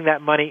again, putting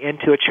that money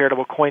into a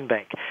charitable coin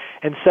bank.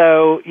 And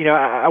so,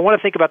 I want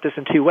to think about this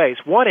in two ways.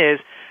 One is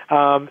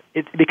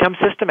it becomes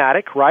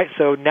systematic, right?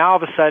 So now all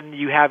of a sudden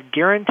you have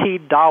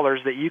guaranteed dollars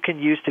that you can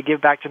use to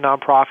give back to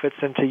nonprofits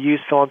and to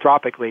use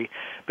philanthropically.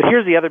 But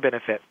here's the other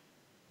benefit.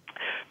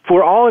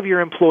 For all of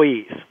your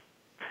employees,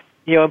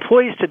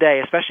 employees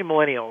today, especially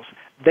millennials,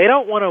 they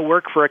don't want to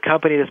work for a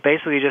company that's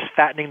basically just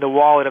fattening the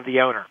wallet of the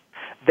owner.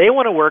 They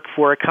want to work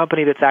for a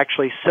company that's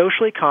actually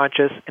socially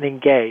conscious and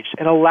engaged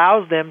and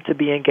allows them to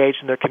be engaged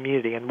in their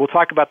community. And we'll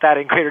talk about that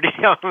in greater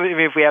detail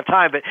if we have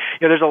time. But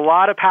there's a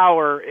lot of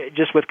power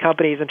just with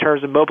companies in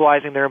terms of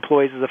mobilizing their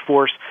employees as a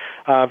force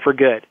for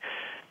good.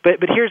 But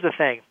here's the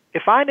thing.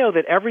 If I know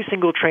that every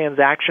single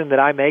transaction that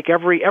I make,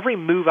 every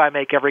move I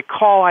make, every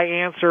call I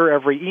answer,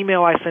 every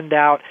email I send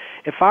out,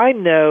 if I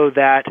know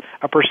that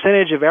a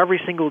percentage of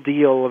every single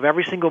deal, of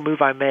every single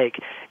move I make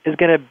is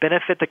going to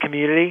benefit the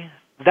community,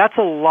 that's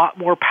a lot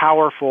more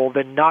powerful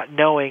than not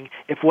knowing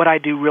if what I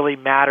do really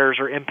matters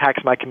or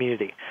impacts my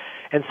community.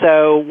 And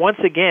so, once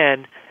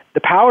again,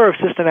 the power of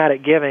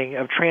systematic giving,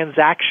 of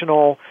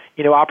transactional,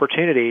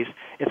 opportunities,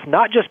 it's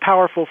not just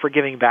powerful for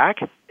giving back,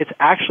 it's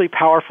actually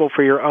powerful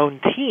for your own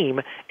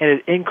team, and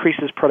it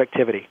increases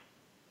productivity.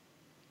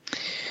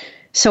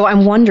 So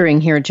I'm wondering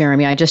here,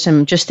 Jeremy, I'm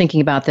just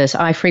thinking about this.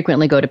 I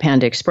frequently go to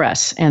Panda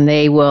Express, and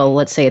they will,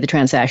 let's say the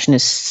transaction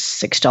is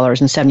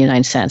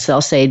 $6.79.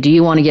 They'll say, do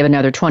you want to give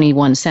another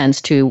 21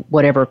 cents to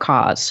whatever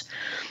cause?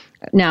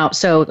 Now,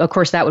 so of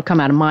course that would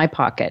come out of my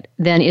pocket.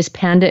 Then is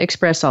Panda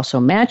Express also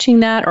matching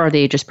that? Or are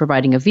they just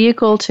providing a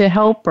vehicle to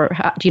help? Or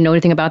do you know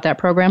anything about that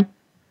program?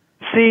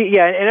 See,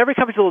 yeah, and every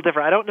company's a little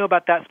different. I don't know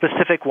about that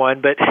specific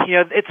one, but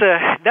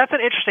that's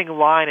an interesting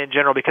line in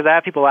general, because I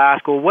have people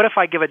ask, well, what if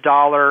I give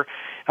 $1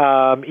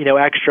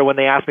 extra when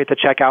they ask me at the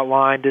checkout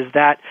line. Does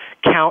that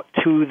count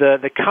to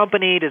the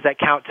company? Does that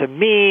count to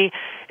me?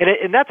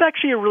 And that's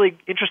actually a really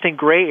interesting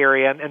gray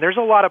area, and there's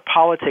a lot of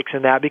politics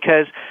in that,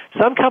 because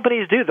some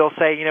companies do. They'll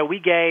say, we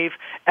gave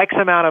X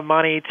amount of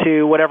money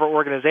to whatever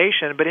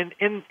organization, but in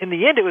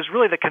the end, it was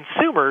really the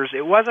consumers.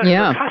 It wasn't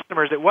the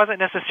customers. It wasn't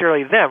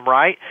necessarily them,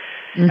 right?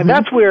 Mm-hmm. And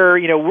that's where,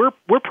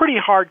 we're pretty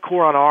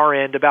hardcore on our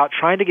end about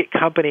trying to get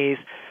companies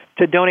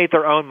to donate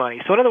their own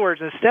money. So in other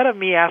words, instead of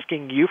me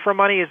asking you for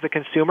money as the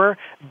consumer,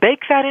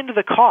 bake that into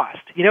the cost.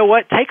 You know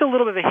what? Take a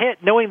little bit of a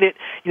hit knowing that,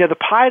 the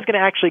pie is going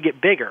to actually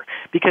get bigger,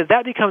 because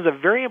that becomes a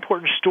very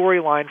important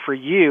storyline for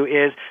you.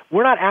 Is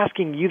we're not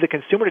asking you, the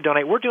consumer, to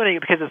donate. We're doing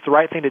it because it's the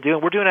right thing to do,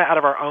 and we're doing it out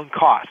of our own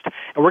cost.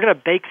 And we're going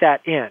to bake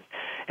that in.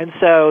 And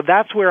so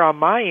that's where, on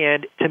my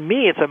end, to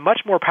me, it's a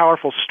much more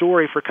powerful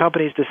story for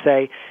companies to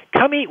say,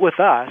 come eat with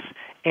us,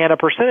 and a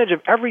percentage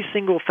of every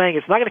single thing,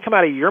 it's not going to come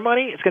out of your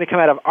money, it's going to come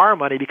out of our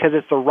money, because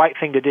it's the right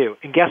thing to do.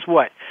 And guess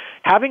what?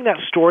 Having that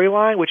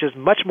storyline, which is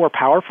much more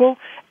powerful,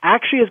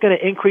 actually is going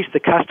to increase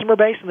the customer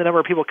base and the number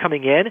of people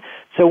coming in.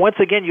 So once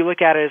again, you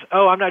look at it as,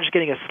 I'm not just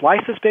getting a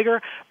slice that's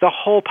bigger, the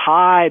whole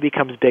pie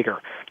becomes bigger.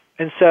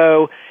 And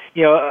so,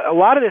 a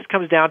lot of this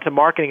comes down to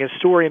marketing and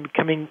story and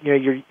becoming,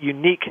 your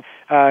unique,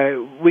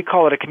 we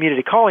call it a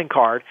community calling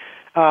card.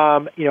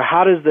 How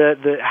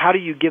do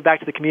you give back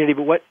to the community?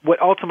 But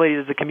what ultimately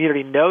does the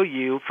community know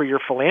you for your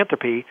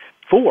philanthropy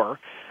for?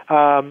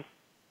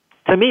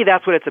 To me,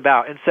 that's what it's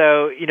about. And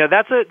so,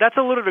 that's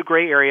a little bit of a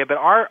gray area. But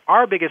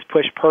our biggest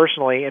push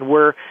personally, and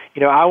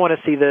I want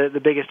to see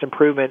the biggest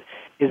improvement,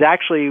 is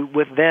actually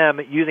with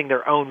them using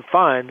their own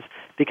funds.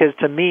 Because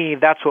to me,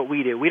 that's what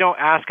we do. We don't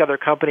ask other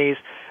companies,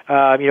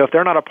 if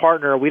they're not a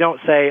partner, we don't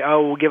say,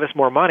 well, give us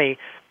more money.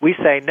 We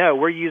say, no,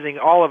 we're using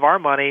all of our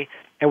money,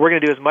 and we're going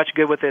to do as much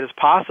good with it as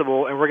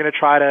possible, and we're going to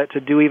try to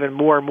do even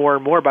more and more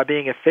and more by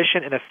being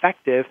efficient and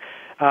effective.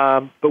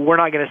 But we're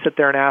not going to sit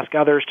there and ask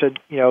others to,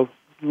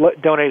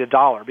 donate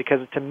 $1,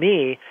 because to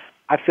me,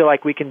 I feel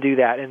like we can do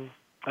that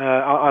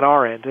on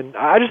our end. And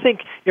I just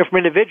think, from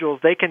individuals,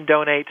 they can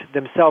donate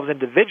themselves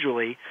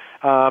individually,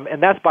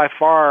 and that's by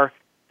far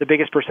the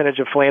biggest percentage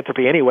of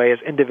philanthropy anyway, is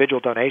individual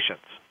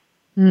donations.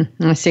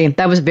 I see.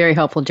 That was very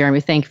helpful, Jeremy.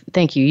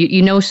 Thank you.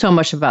 You know so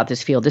much about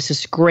this field. This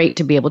is great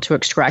to be able to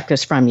extract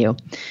this from you.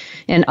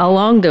 And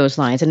along those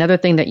lines, another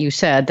thing that you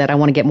said that I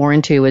want to get more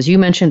into is you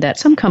mentioned that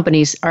some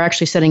companies are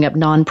actually setting up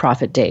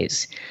nonprofit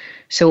days.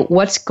 So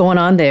what's going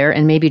on there?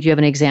 And maybe do you have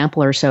an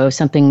example or so of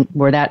something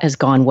where that has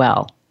gone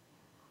well?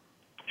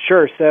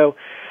 Sure. So,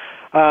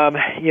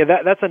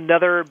 that's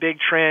another big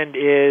trend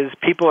is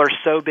people are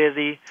so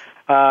busy.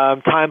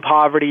 Time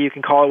poverty, you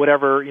can call it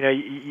whatever,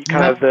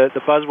 kind of the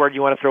buzzword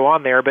you want to throw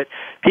on there, but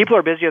people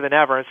are busier than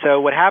ever. And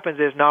so what happens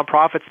is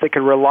nonprofits that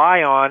could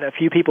rely on a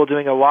few people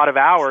doing a lot of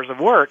hours of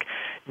work,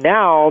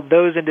 now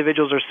those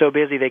individuals are so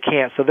busy they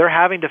can't. So they're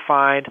having to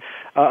find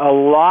a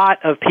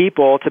lot of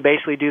people to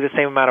basically do the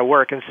same amount of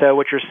work. And so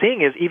what you're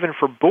seeing is even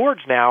for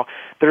boards now,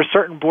 there are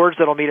certain boards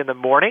that will meet in the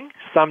morning,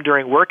 some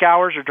during work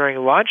hours or during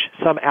lunch,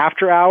 some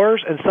after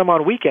hours, and some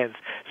on weekends.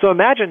 So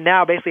imagine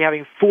now basically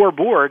having 4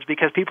 boards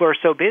because people are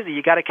so busy,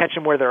 you got to catch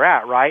them where they're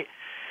at, right?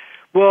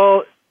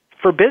 Well,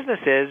 for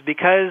businesses,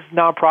 because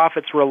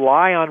nonprofits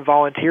rely on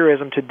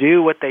volunteerism to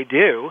do what they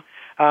do,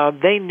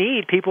 they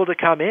need people to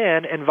come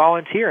in and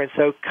volunteer. And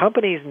so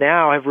companies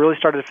now have really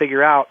started to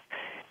figure out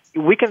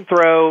we can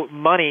throw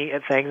money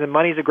at things, and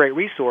money is a great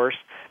resource,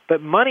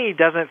 but money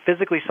doesn't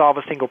physically solve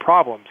a single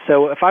problem.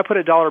 So if I put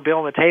a $1 bill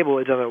on the table,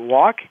 it doesn't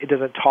walk, it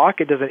doesn't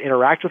talk, it doesn't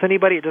interact with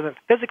anybody, it doesn't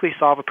physically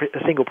solve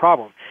a single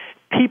problem.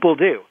 People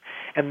do.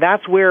 And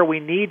that's where we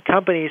need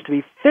companies to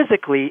be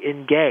physically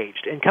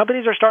engaged. And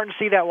companies are starting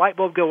to see that light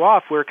bulb go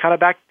off. We're kind of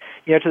back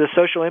to the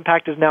social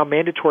impact is now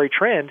mandatory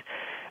trend.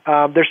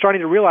 They're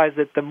starting to realize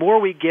that the more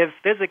we give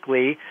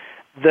physically,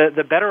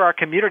 the better our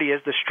community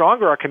is, the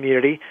stronger our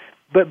community.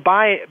 But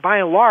by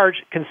and large,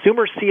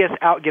 consumers see us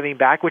out giving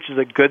back, which is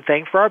a good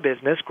thing for our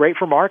business, great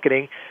for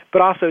marketing,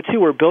 but also, too,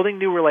 we're building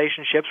new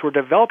relationships, we're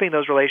developing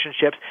those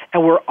relationships,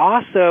 and we're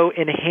also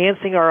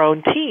enhancing our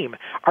own team.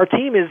 Our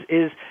team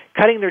is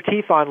cutting their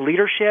teeth on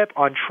leadership,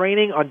 on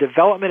training, on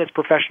development, it's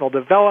professional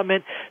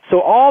development.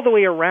 So all the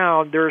way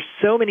around, there are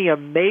so many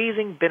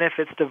amazing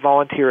benefits to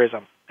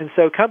volunteerism. And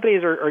so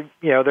companies are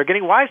they're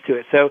getting wise to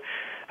it. So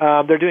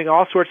they're doing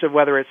all sorts of,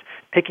 whether it's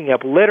picking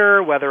up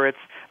litter, whether it's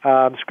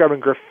scrubbing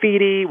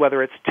graffiti,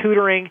 whether it's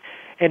tutoring.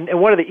 And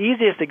one of the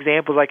easiest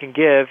examples I can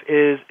give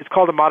is it's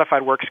called a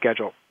modified work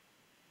schedule.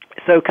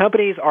 So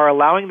companies are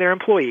allowing their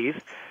employees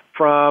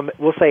from,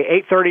 we'll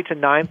say, 8:30 to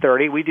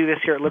 9:30. We do this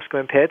here at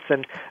Lipscomb & Pitts,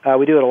 and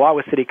we do it a lot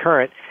with City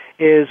Current,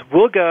 is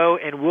we'll go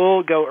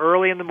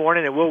early in the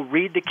morning and we'll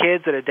read to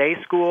kids at a day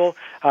school.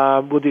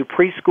 We'll do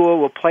preschool.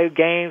 We'll play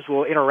games.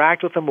 We'll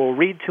interact with them. We'll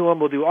read to them.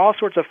 We'll do all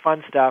sorts of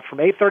fun stuff from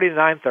 8:30 to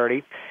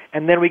 9:30,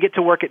 and then we get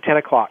to work at 10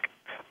 o'clock.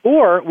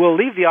 Or we'll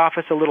leave the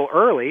office a little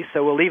early,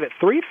 so we'll leave at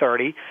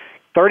 3:30,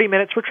 30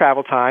 minutes for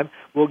travel time.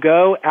 We'll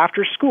go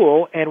after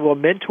school and we'll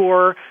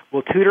mentor,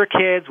 we'll tutor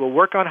kids, we'll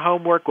work on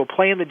homework, we'll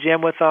play in the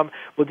gym with them,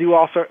 we'll do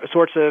all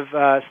sorts of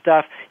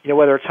stuff,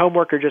 whether it's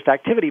homework or just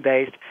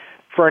activity-based,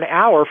 for an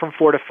hour from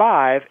 4 to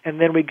 5,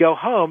 and then we go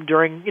home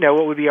during,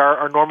 what would be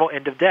our normal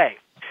end of day.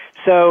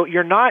 So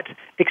you're not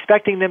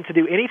expecting them to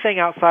do anything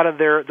outside of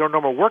their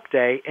normal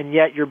workday, and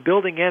yet you're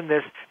building in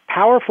this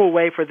powerful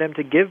way for them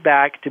to give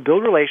back, to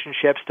build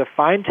relationships, to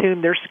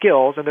fine-tune their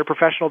skills and their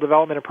professional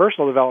development and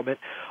personal development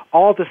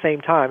all at the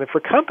same time. And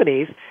for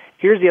companies,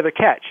 here's the other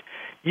catch.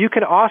 You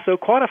can also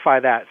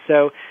quantify that.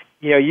 So,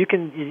 you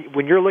can,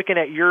 when you're looking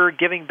at your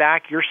giving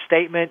back, your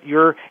statement,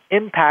 your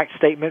impact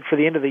statement for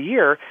the end of the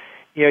year,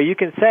 you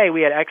can say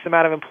we had X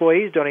amount of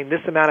employees donating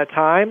this amount of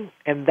time,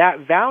 and that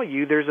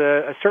value, there's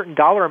a certain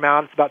dollar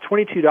amount, it's about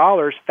 $22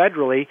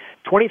 federally,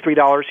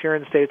 $23 here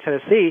in the state of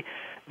Tennessee,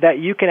 that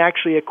you can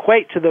actually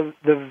equate to the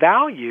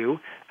value,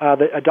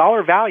 a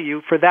dollar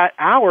value for that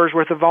hour's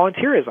worth of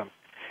volunteerism.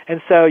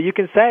 And so you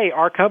can say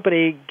our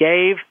company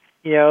gave,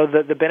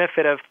 the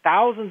benefit of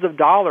thousands of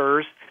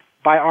dollars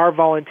by our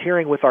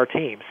volunteering with our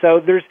team. So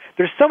there's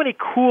so many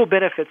cool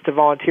benefits to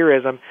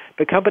volunteerism,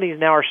 but companies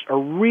now are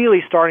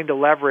really starting to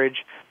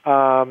leverage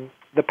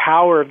the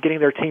power of getting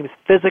their teams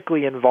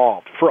physically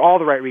involved for all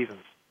the right reasons.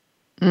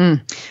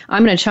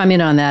 I'm going to chime in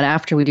on that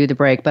after we do the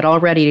break, but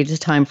already it is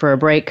time for a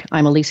break.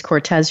 I'm Elise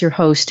Cortez, your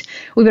host.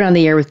 We've been on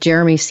the air with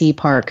Jeremy C.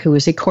 Park, who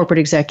is a corporate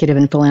executive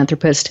and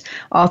philanthropist,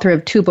 author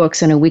of 2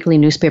 books and a weekly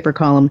newspaper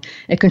column,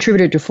 a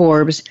contributor to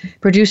Forbes,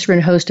 producer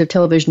and host of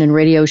television and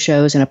radio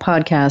shows and a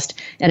podcast,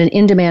 and an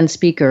in-demand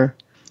speaker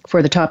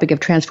for the topic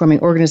of transforming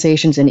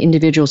organizations and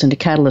individuals into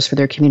catalysts for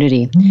their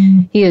community.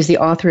 He is the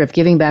author of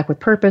Giving Back with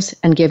Purpose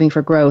and Giving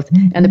for Growth,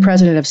 and the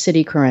president of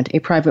City Current, a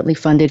privately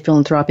funded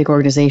philanthropic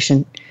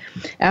organization.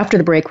 After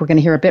the break, we're going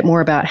to hear a bit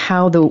more about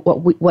how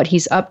what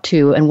he's up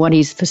to and what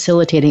he's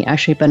facilitating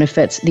actually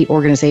benefits the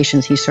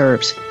organizations he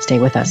serves. Stay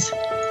with us.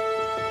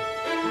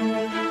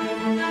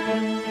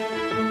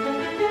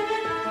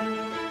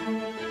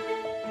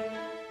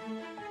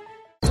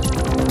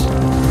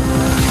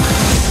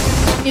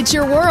 It's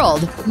your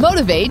world.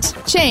 Motivate,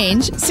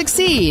 change,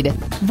 succeed.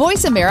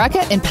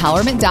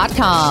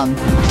 VoiceAmericaEmpowerment.com.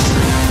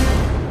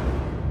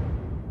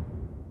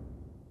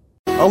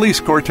 Elise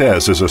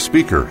Cortez is a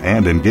speaker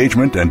and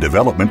engagement and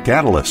development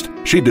catalyst.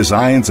 She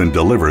designs and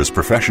delivers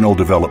professional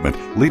development,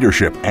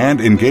 leadership,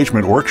 and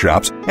engagement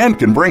workshops and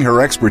can bring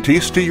her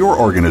expertise to your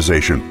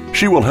organization.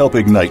 She will help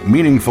ignite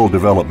meaningful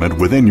development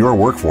within your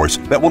workforce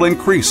that will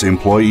increase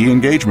employee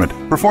engagement,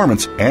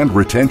 performance, and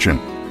retention.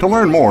 To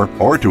learn more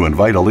or to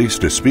invite Elise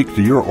to speak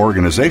to your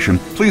organization,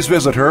 please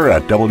visit her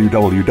at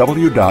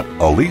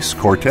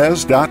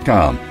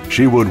www.elisecortez.com.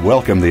 She would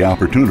welcome the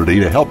opportunity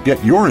to help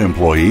get your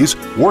employees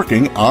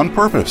working on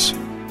purpose.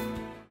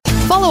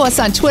 Follow us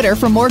on Twitter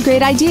for more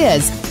great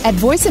ideas at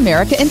Voice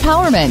America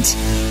Empowerment.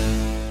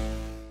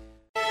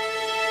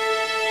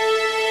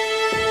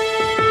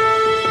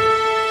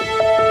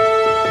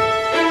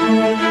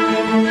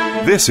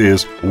 This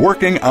is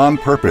Working on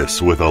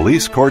Purpose with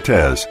Elise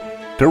Cortez.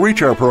 To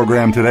reach our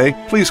program today,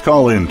 please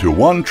call in to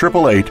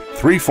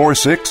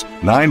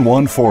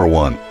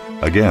 1-888-346-9141.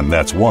 Again,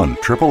 that's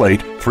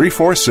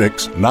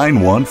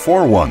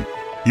 1-888-346-9141.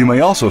 You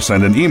may also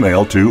send an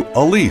email to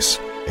Elise,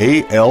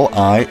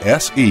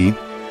 A-L-I-S-E,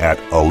 at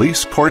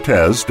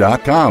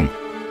EliseCortez.com.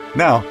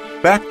 Now,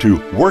 back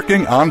to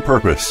Working on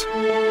Purpose.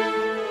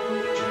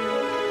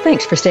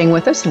 Thanks for staying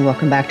with us and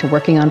welcome back to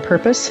Working on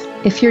Purpose.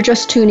 If you're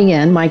just tuning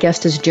in, my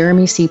guest is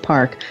Jeremy C.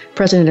 Park,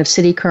 president of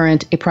City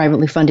Current, a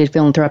privately funded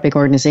philanthropic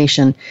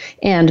organization,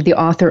 and the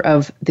author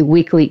of the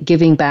weekly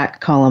Giving Back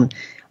column.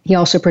 He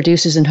also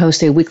produces and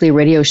hosts a weekly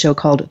radio show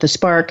called The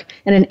Spark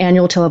and an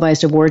annual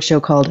televised award show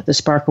called The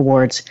Spark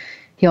Awards.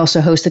 He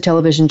also hosts the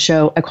television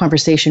show A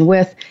Conversation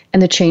With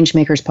and the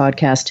Changemakers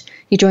podcast.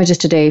 He joins us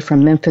today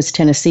from Memphis,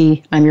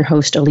 Tennessee. I'm your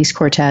host, Elise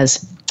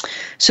Cortez.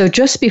 So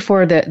just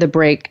before the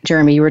break,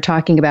 Jeremy, you were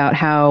talking about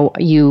how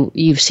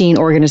you've seen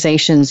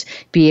organizations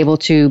be able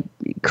to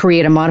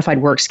create a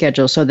modified work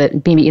schedule so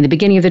that maybe in the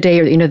beginning of the day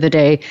or the end of the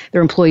day,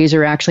 their employees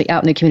are actually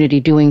out in the community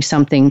doing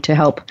something to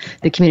help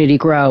the community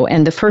grow.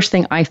 And the first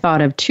thing I thought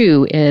of,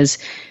 too, is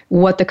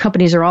what the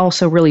companies are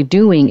also really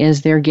doing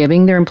is they're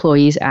giving their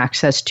employees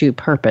access to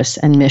purpose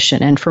and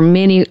mission. And for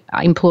many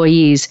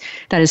employees,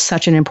 that is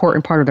such an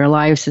important part of their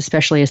lives,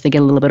 especially as they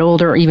get a little bit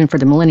older, or even for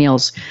the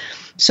millennials.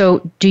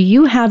 So do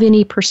you have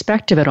any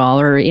perspective at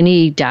all or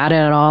any data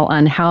at all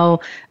on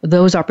how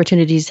those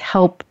opportunities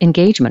help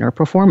engagement or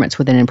performance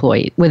within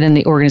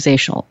the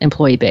organizational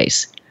employee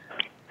base?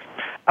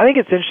 I think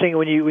it's interesting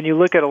when you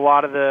look at a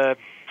lot of the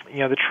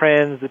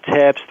trends, the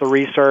tips, the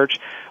research.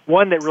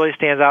 One that really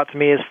stands out to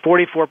me is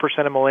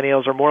 44% of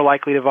millennials are more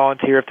likely to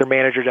volunteer if their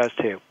manager does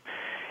too.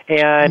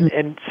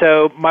 And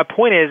so my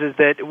point is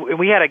that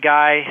we had a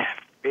guy,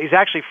 he's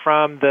actually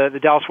from the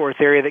Dallas-Fort Worth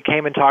area, that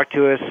came and talked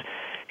to us.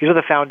 He's with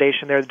a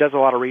foundation there that does a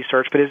lot of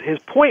research, but his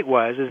point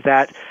was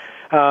that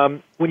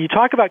When you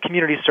talk about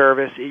community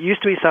service, it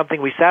used to be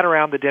something we sat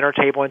around the dinner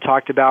table and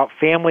talked about.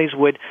 Families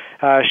would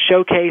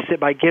showcase it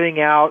by getting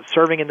out,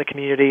 serving in the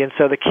community, and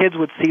so the kids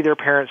would see their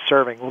parents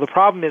serving. Well, the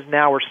problem is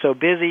now we're so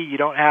busy, you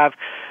don't have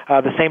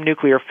the same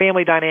nuclear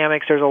family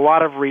dynamics. There's a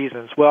lot of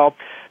reasons. Well,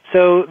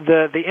 so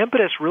the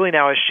impetus really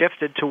now has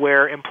shifted to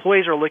where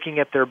employees are looking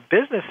at their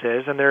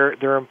businesses and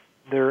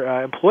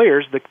their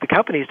employers, the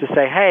companies, to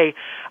say, hey,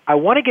 I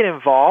want to get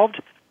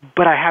involved,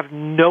 but I have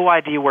no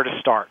idea where to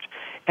start.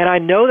 And I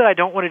know that I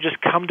don't want to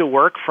just come to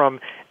work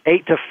from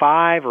 8 to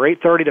 5 or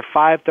 8:30 to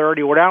 5:30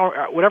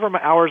 or whatever my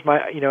hours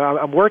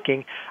I'm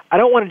working. I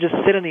don't want to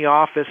just sit in the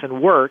office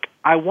and work.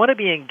 I want to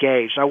be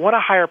engaged. I want a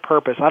higher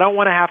purpose. I don't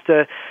want to have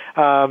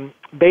to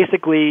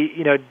basically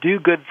do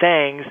good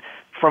things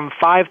from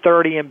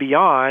 5:30 and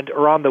beyond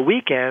or on the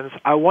weekends.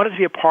 I want it to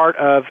be a part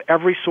of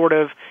every sort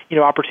of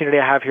opportunity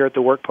I have here at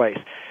the workplace.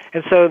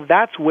 And so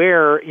that's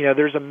where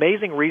there's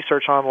amazing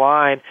research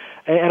online,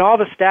 and all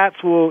the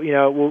stats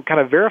will kind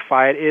of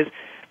verify it. Is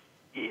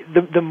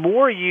the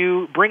more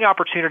you bring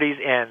opportunities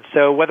in,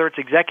 so whether it's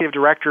executive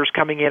directors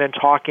coming in and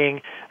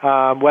talking,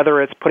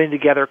 whether it's putting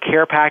together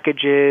care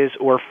packages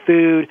or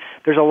food,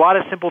 there's a lot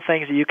of simple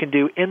things that you can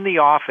do in the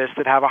office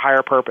that have a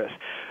higher purpose.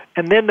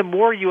 And then the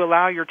more you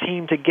allow your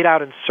team to get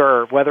out and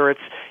serve, whether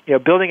it's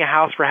building a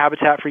house for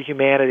Habitat for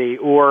Humanity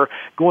or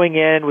going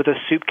in with a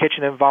soup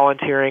kitchen and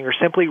volunteering or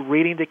simply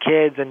reading to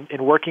kids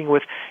and working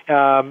with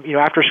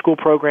after-school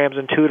programs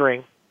and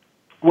tutoring,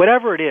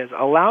 whatever it is,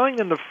 allowing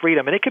them the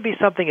freedom. And it could be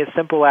something as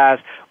simple as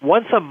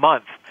once a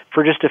month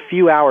for just a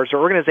few hours, or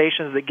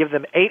organizations that give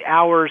them 8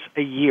 hours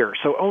a year,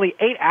 so only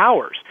 8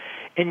 hours.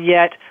 And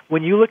yet,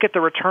 when you look at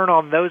the return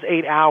on those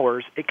 8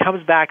 hours, it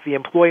comes back the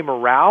employee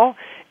morale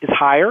is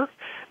higher.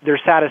 Their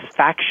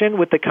satisfaction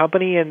with the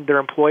company and their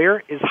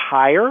employer is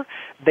higher.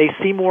 They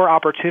see more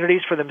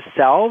opportunities for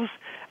themselves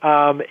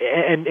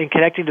and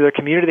connecting to their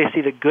community. They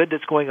see the good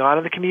that's going on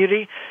in the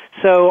community.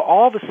 So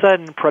all of a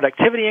sudden,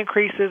 productivity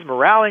increases,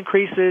 morale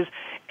increases,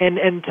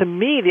 and to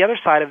me, the other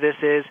side of this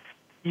is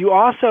you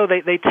also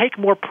they take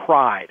more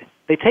pride.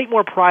 They take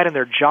more pride in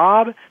their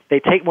job. They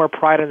take more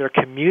pride in their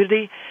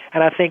community.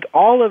 And I think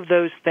all of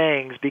those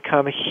things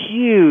become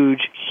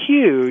huge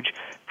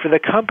for the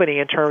company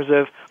in terms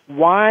of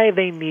why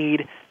they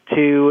need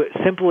to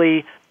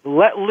simply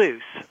let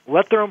loose,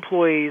 let their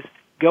employees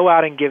go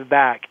out and give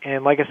back.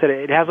 And like I said,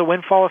 it has a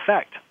windfall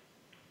effect.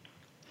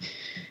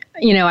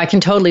 I can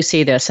totally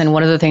see this. And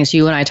one of the things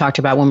you and I talked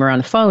about when we were on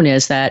the phone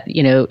is that,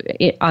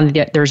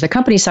 there's the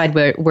company side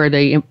where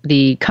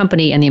the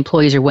company and the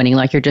employees are winning,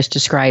 like you're just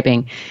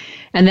describing.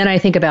 And then I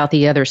think about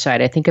the other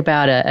side. I think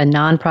about a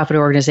nonprofit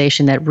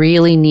organization that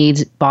really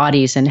needs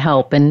bodies and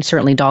help and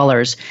certainly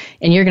dollars.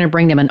 And you're going to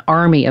bring them an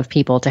army of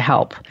people to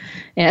help.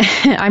 And,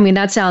 I mean,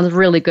 that sounds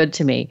really good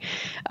to me.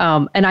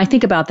 And I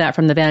think about that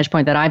from the vantage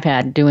point that I've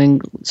had doing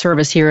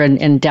service here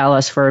in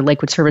Dallas for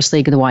Lakewood Service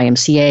League and the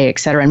YMCA, et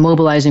cetera, and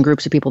mobilizing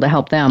groups of people to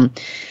help them.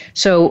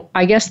 So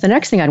I guess the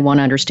next thing I'd want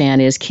to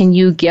understand is, can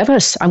you give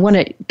us, I want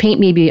to paint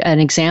maybe an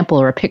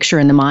example or a picture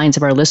in the minds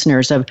of our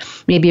listeners of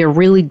maybe a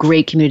really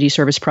great community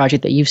service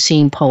project that you've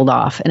seen pulled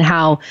off and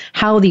how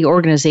the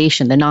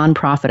organization, the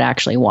nonprofit,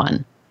 actually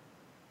won.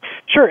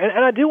 Sure,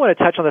 and I do want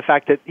to touch on the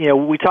fact that,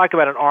 we talk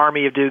about an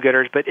army of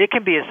do-gooders, but it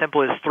can be as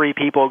simple as 3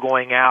 people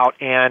going out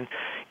and,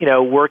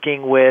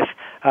 working with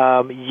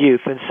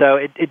youth. And so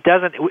it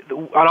doesn't,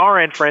 on our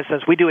end, for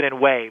instance, we do it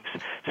in waves.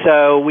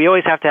 So we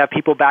always have to have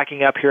people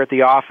backing up here at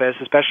the office,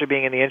 especially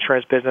being in the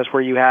insurance business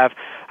where you have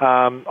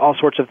all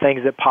sorts of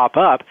things that pop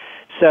up.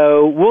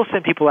 So we'll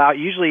send people out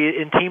usually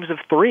in teams of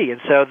 3,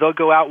 and so they'll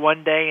go out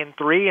one day in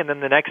 3, and then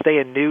the next day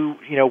a new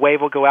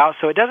wave will go out.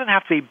 So it doesn't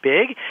have to be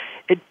big.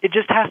 It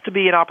just has to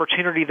be an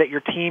opportunity that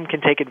your team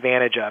can take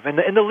advantage of, and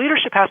the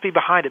leadership has to be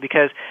behind it,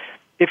 because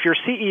if your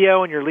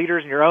CEO and your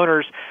leaders and your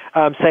owners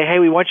say, "Hey,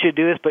 we want you to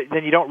do this," but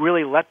then you don't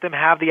really let them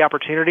have the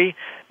opportunity,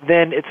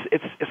 then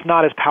it's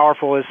not as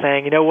powerful as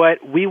saying, "You know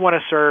what? We want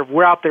to serve.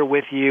 We're out there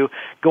with you,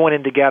 going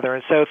in together."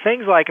 And so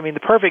things like, the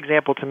perfect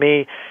example to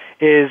me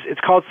is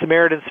it's called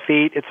Samaritan's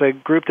Feet. It's a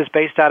group that's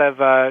based out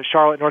of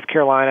Charlotte, North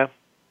Carolina.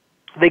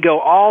 They go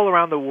all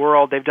around the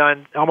world. They've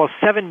done almost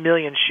 7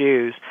 million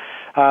shoes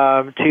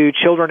to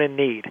children in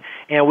need.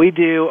 And we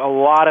do a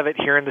lot of it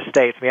here in the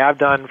States. I've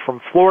done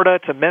from Florida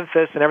to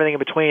Memphis and everything in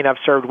between. I've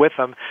served with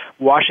them,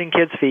 washing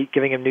kids' feet,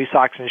 giving them new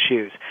socks and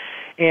shoes.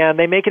 And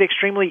they make it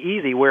extremely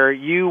easy, where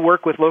you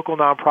work with local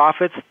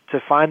nonprofits to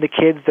find the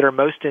kids that are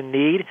most in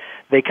need.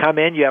 They come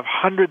in. You have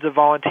hundreds of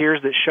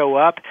volunteers that show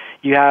up.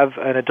 You have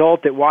an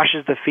adult that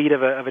washes the feet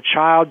of a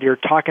child. You're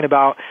talking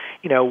about,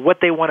 what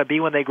they want to be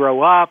when they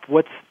grow up,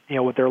 what's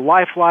what their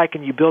life like,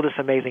 and you build this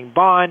amazing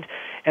bond.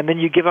 And then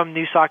you give them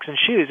new socks and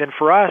shoes. And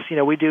for us,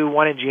 we do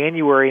one in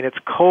January, and it's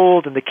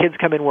cold, and the kids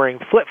come in wearing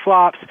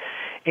flip-flops.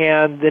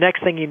 And the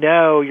next thing you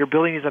know, you're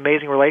building these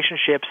amazing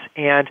relationships.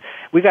 And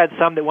we've had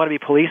some that want to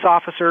be police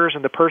officers,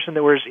 and the person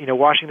that was,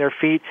 washing their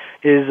feet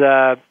is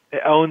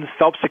owns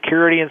Phelps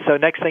Security, and so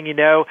next thing you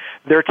know,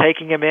 they're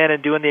taking him in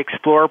and doing the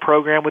Explorer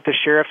program with the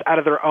sheriffs out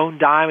of their own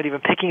dime and even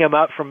picking him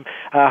up from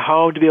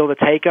home to be able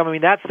to take them. I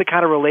mean, that's the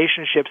kind of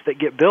relationships that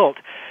get built.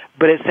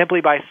 But it's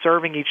simply by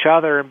serving each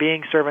other and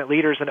being servant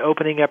leaders and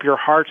opening up your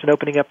hearts and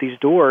opening up these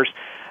doors.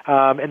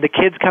 And the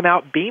kids come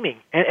out beaming.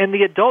 And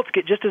the adults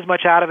get just as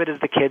much out of it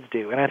as the kids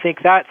do. And I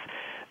think that's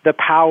the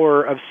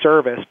power of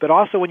service. But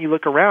also when you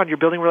look around, you're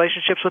building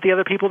relationships with the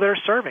other people that are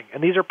serving.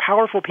 And these are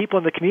powerful people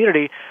in the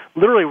community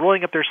literally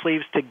rolling up their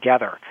sleeves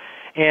together.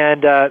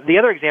 And the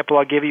other example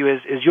I'll give you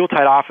is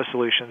Yuletide Office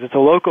Solutions. It's a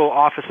local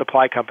office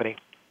supply company.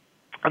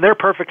 And they're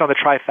perfect on the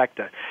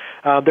trifecta.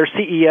 Their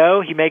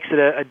CEO, he makes it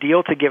a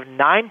deal to give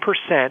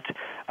 9%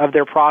 of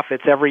their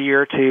profits every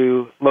year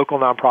to local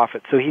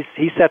nonprofits. So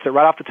he sets it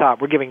right off the top.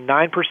 We're giving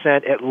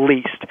 9% at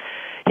least.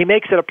 He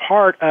makes it a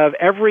part of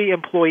every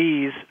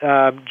employee's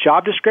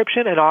job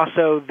description and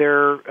also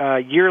their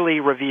yearly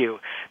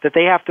review, that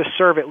they have to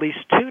serve at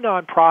least 2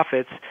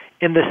 nonprofits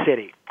in the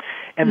city.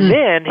 And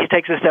then he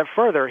takes a step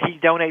further. He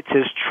donates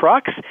his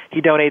trucks. He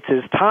donates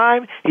his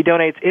time. He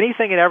donates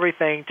anything and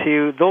everything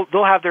to,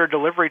 they'll have their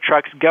delivery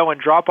trucks go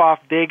and drop off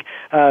big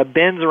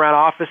bins around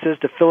offices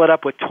to fill it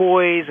up with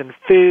toys and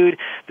food.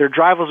 Their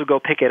drivers will go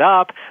pick it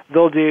up.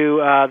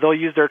 They'll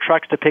use their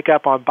trucks to pick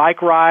up on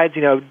bike rides,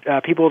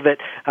 people that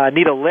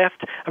need a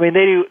lift. I mean,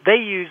 they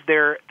use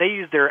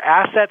their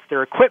assets,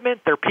 their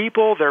equipment, their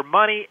people, their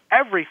money,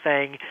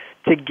 everything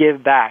to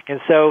give back. And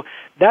so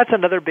that's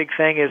another big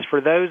thing is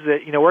for those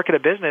that, work at a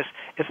business,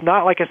 it's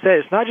not, like I said,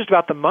 it's not just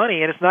about the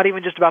money and it's not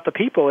even just about the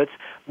people. It's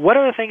what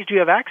other things do you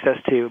have access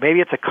to?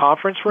 Maybe it's a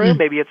conference room,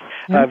 maybe it's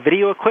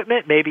video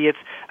equipment, maybe it's,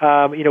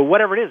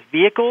 whatever it is,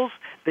 vehicles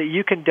that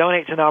you can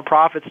donate to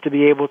nonprofits to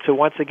be able to,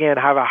 once again,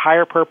 have a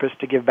higher purpose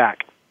to give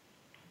back.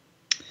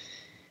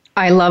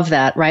 I love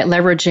that, right?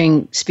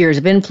 Leveraging spheres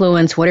of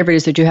influence, whatever it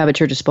is that you have at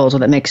your disposal.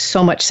 That makes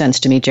so much sense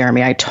to me,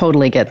 Jeremy. I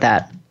totally get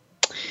that.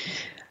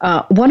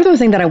 One other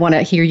thing that I want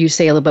to hear you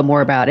say a little bit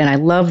more about, and I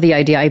love the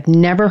idea, I've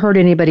never heard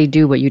anybody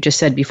do what you just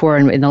said before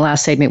in the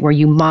last segment where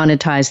you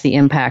monetize the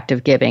impact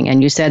of giving.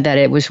 And you said that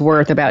it was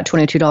worth about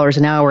 $22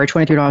 an hour,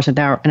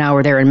 $23 an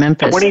hour there in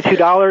Memphis.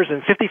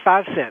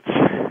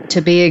 $22.55.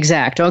 To be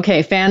exact.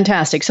 Okay,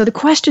 fantastic. So the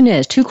question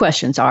is, 2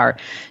 questions are,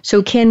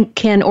 so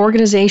can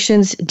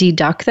organizations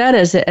deduct that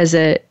as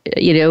a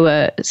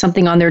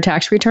something on their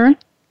tax return?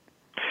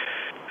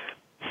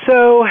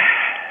 So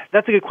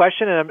that's a good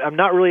question, and I'm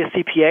not really a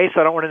CPA, so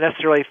I don't want to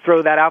necessarily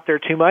throw that out there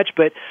too much,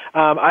 but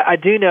I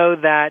do know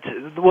that,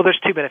 there's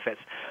 2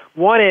 benefits.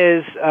 One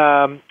is,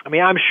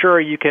 I'm sure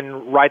you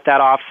can write that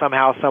off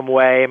somehow, some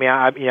way.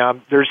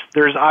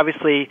 There's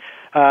obviously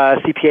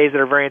CPAs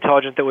that are very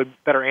intelligent that would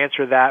better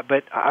answer that,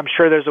 but I'm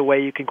sure there's a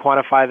way you can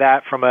quantify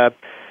that from a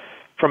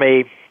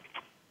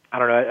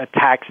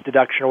tax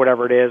deduction or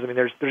whatever it is.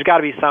 There's got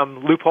to be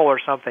some loophole or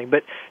something.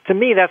 But to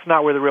me, that's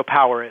not where the real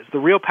power is. The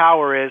real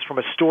power is from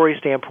a story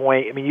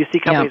standpoint. You see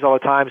companies all the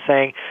time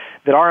saying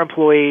that our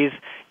employees,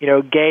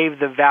 gave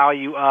the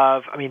value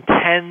of,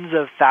 tens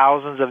of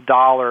thousands of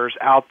dollars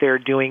out there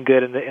doing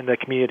good in the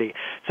community.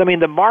 So,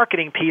 the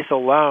marketing piece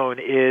alone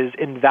is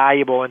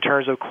invaluable in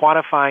terms of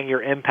quantifying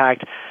your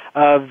impact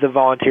of the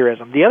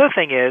volunteerism. The other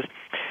thing is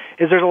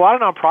there's a lot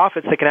of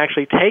nonprofits that can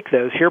actually take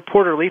those. Here,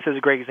 Porter Leaf is a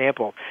great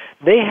example.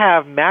 They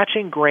have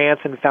matching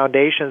grants and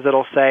foundations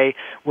that'll say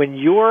when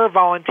your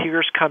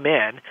volunteers come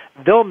in,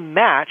 they'll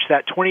match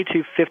that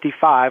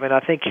 $22.55, and I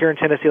think here in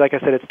Tennessee, like I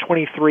said, it's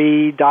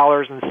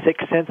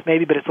 $23.06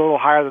 maybe, but it's a little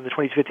higher than the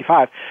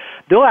 $22.55.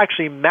 They'll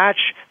actually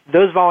match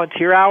those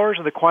volunteer hours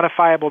and the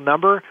quantifiable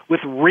number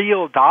with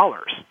real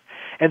dollars.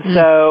 And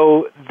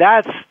so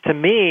that's, to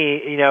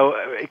me,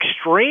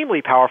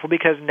 extremely powerful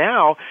because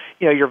now,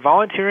 you're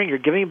volunteering, you're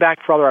giving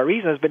back for all the right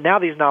reasons, but now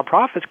these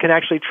nonprofits can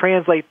actually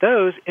translate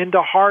those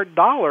into hard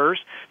dollars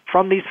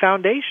from these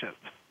foundations.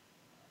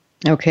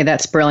 Okay,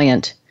 that's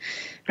brilliant.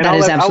 And that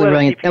is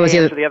absolutely brilliant. That was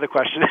the other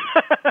question.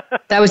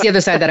 That was the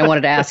other side that I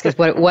wanted to ask is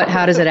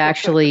how does it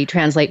actually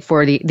translate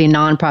for the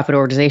nonprofit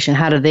organization?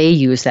 How do they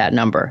use that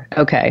number?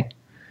 Okay.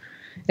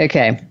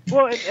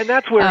 Well, and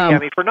that's where,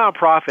 for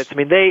nonprofits,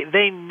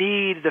 they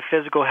need the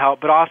physical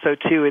help, but also,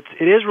 too, it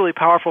is really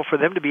powerful for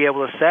them to be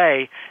able to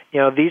say,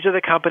 these are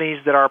the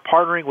companies that are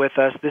partnering with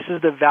us. This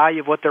is the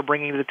value of what they're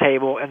bringing to the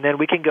table, and then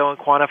we can go and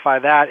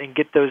quantify that and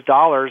get those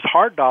dollars,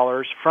 hard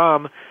dollars,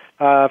 from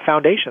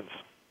foundations.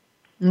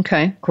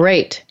 Okay,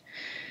 great.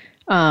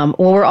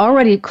 We're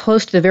already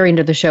close to the very end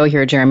of the show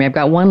here, Jeremy. I've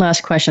got one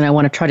last question I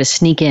want to try to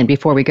sneak in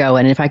before we go,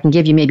 and if I can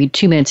give you maybe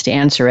 2 minutes to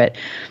answer it.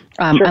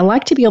 Sure. I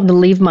like to be able to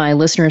leave my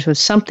listeners with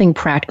something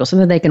practical,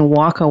 something they can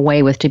walk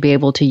away with to be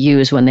able to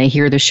use when they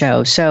hear the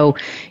show. So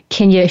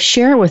can you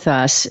share with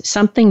us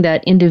something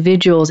that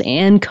individuals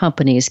and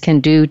companies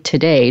can do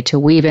today to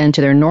weave into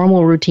their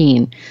normal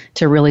routine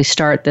to really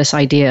start this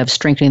idea of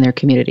strengthening their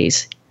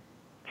communities?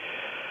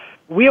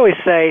 We always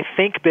say,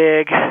 think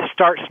big,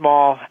 start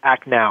small,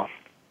 act now.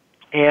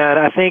 And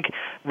I think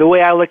the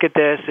way I look at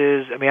this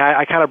is,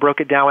 I kind of broke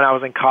it down when I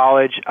was in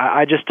college.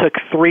 I just took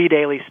 3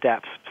 daily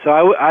steps.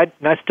 So I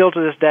still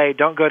to this day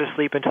don't go to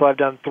sleep until I've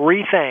done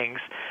 3 things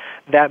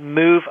that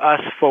move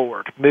us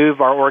forward,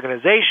 move our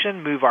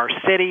organization, move our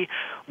city,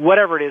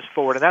 whatever it is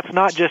forward. And that's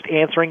not just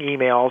answering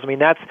emails. I mean,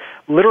 that's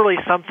literally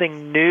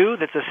something new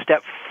that's a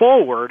step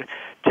forward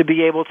to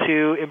be able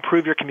to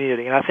improve your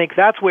community. And I think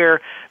that's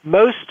where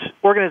most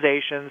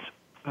organizations,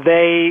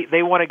 they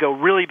want to go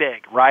really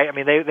big, right? I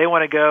mean, they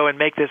want to go and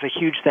make this a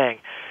huge thing.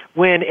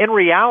 When in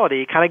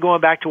reality, kind of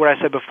going back to what I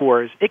said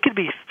before, is it could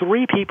be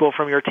 3 people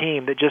from your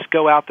team that just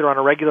go out there on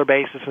a regular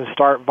basis and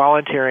start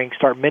volunteering,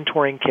 start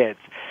mentoring kids.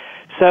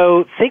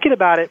 So thinking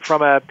about it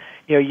from a,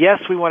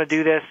 yes, we want to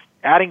do this,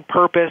 adding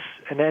purpose,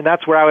 and then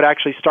that's where I would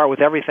actually start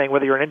with everything,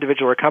 whether you're an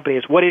individual or a company,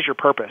 is what is your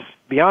purpose?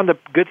 Beyond the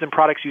goods and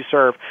products you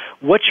serve,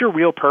 what's your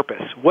real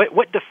purpose?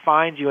 What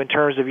defines you in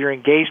terms of your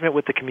engagement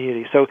with the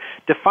community? So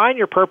define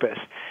your purpose,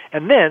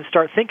 and then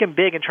start thinking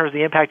big in terms of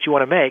the impact you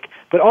want to make,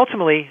 but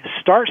ultimately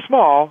start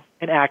small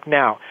and act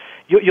now.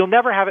 You'll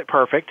never have it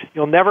perfect.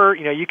 You'll never,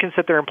 you can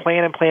sit there and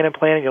plan,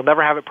 and you'll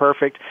never have it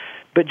perfect,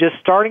 but just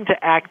starting to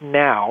act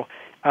now,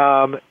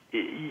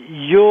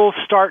 you'll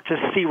start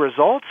to see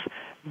results,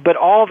 but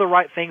all the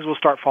right things will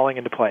start falling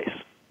into place.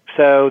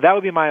 So that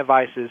would be my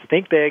advice: is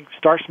think big,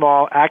 start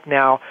small, act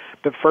now,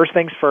 but first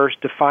things first,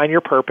 define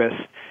your purpose,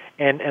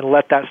 and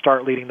let that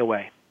start leading the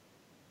way.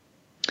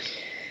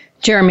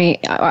 Jeremy,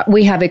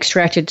 we have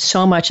extracted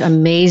so much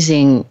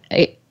amazing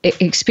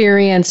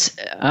experience,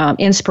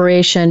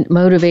 inspiration,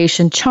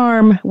 motivation,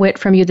 charm, wit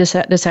from you this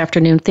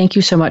afternoon. Thank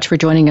you so much for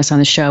joining us on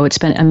the show. It's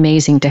been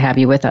amazing to have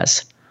you with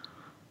us.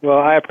 Well,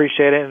 I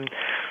appreciate it and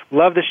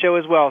love the show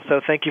as well,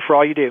 so thank you for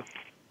all you do.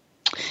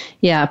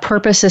 Yeah,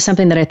 purpose is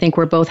something that I think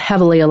we're both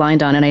heavily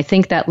aligned on. And I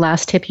think that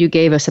last tip you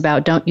gave us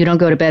about you don't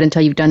go to bed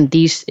until you've done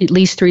these at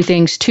least 3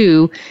 things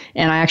too,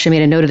 and I actually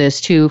made a note of this,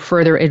 to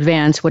further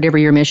advance whatever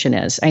your mission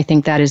is. I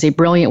think that is a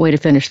brilliant way to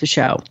finish the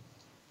show.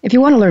 If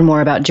you want to learn more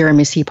about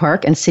Jeremy C.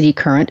 Park and City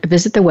Current,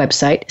 visit the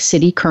website,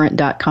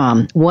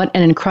 citycurrent.com. What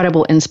an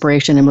incredible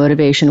inspiration and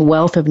motivation,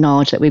 wealth of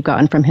knowledge that we've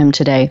gotten from him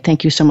today.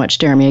 Thank you so much,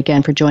 Jeremy,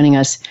 again, for joining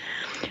us.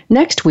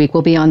 Next week,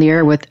 we'll be on the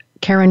air with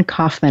Karen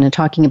Kaufman and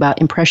talking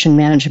about impression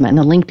management and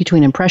the link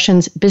between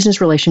impressions,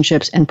 business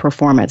relationships, and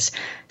performance.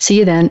 See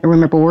you then.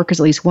 Remember, work is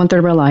at least 1/3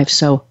 of our life,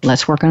 so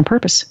let's work on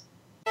purpose.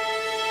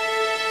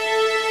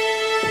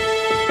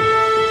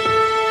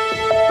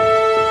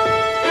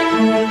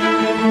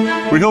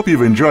 We hope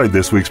you've enjoyed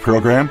this week's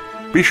program.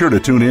 Be sure to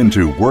tune in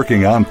to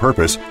Working on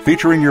Purpose,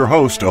 featuring your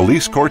host,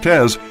 Elise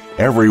Cortez,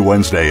 every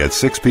Wednesday at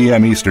 6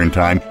 p.m. Eastern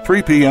Time,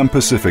 3 p.m.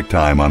 Pacific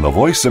Time on the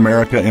Voice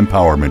America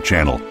Empowerment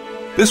Channel.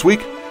 This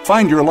week,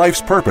 find your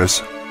life's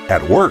purpose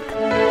at work.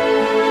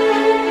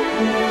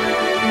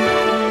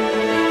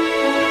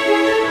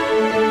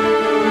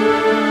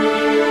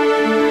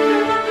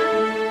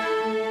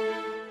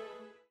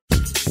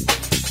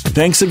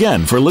 Thanks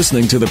again for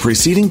listening to the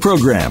preceding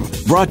program,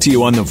 brought to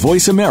you on the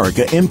Voice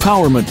America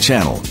Empowerment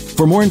Channel.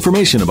 For more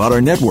information about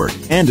our network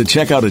and to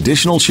check out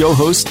additional show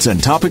hosts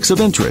and topics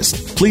of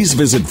interest, please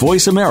visit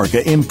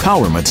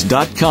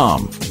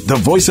voiceamericaempowerment.com. The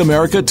Voice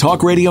America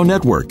Talk Radio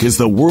Network is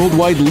the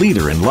worldwide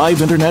leader in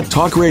live Internet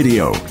talk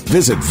radio.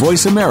 Visit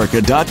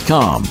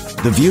voiceamerica.com.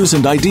 The views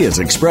and ideas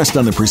expressed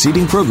on the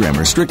preceding program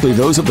are strictly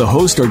those of the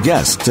host or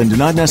guests and do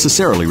not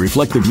necessarily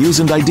reflect the views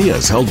and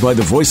ideas held by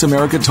the Voice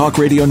America Talk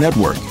Radio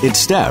Network, its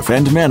staff,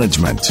 and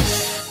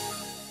management.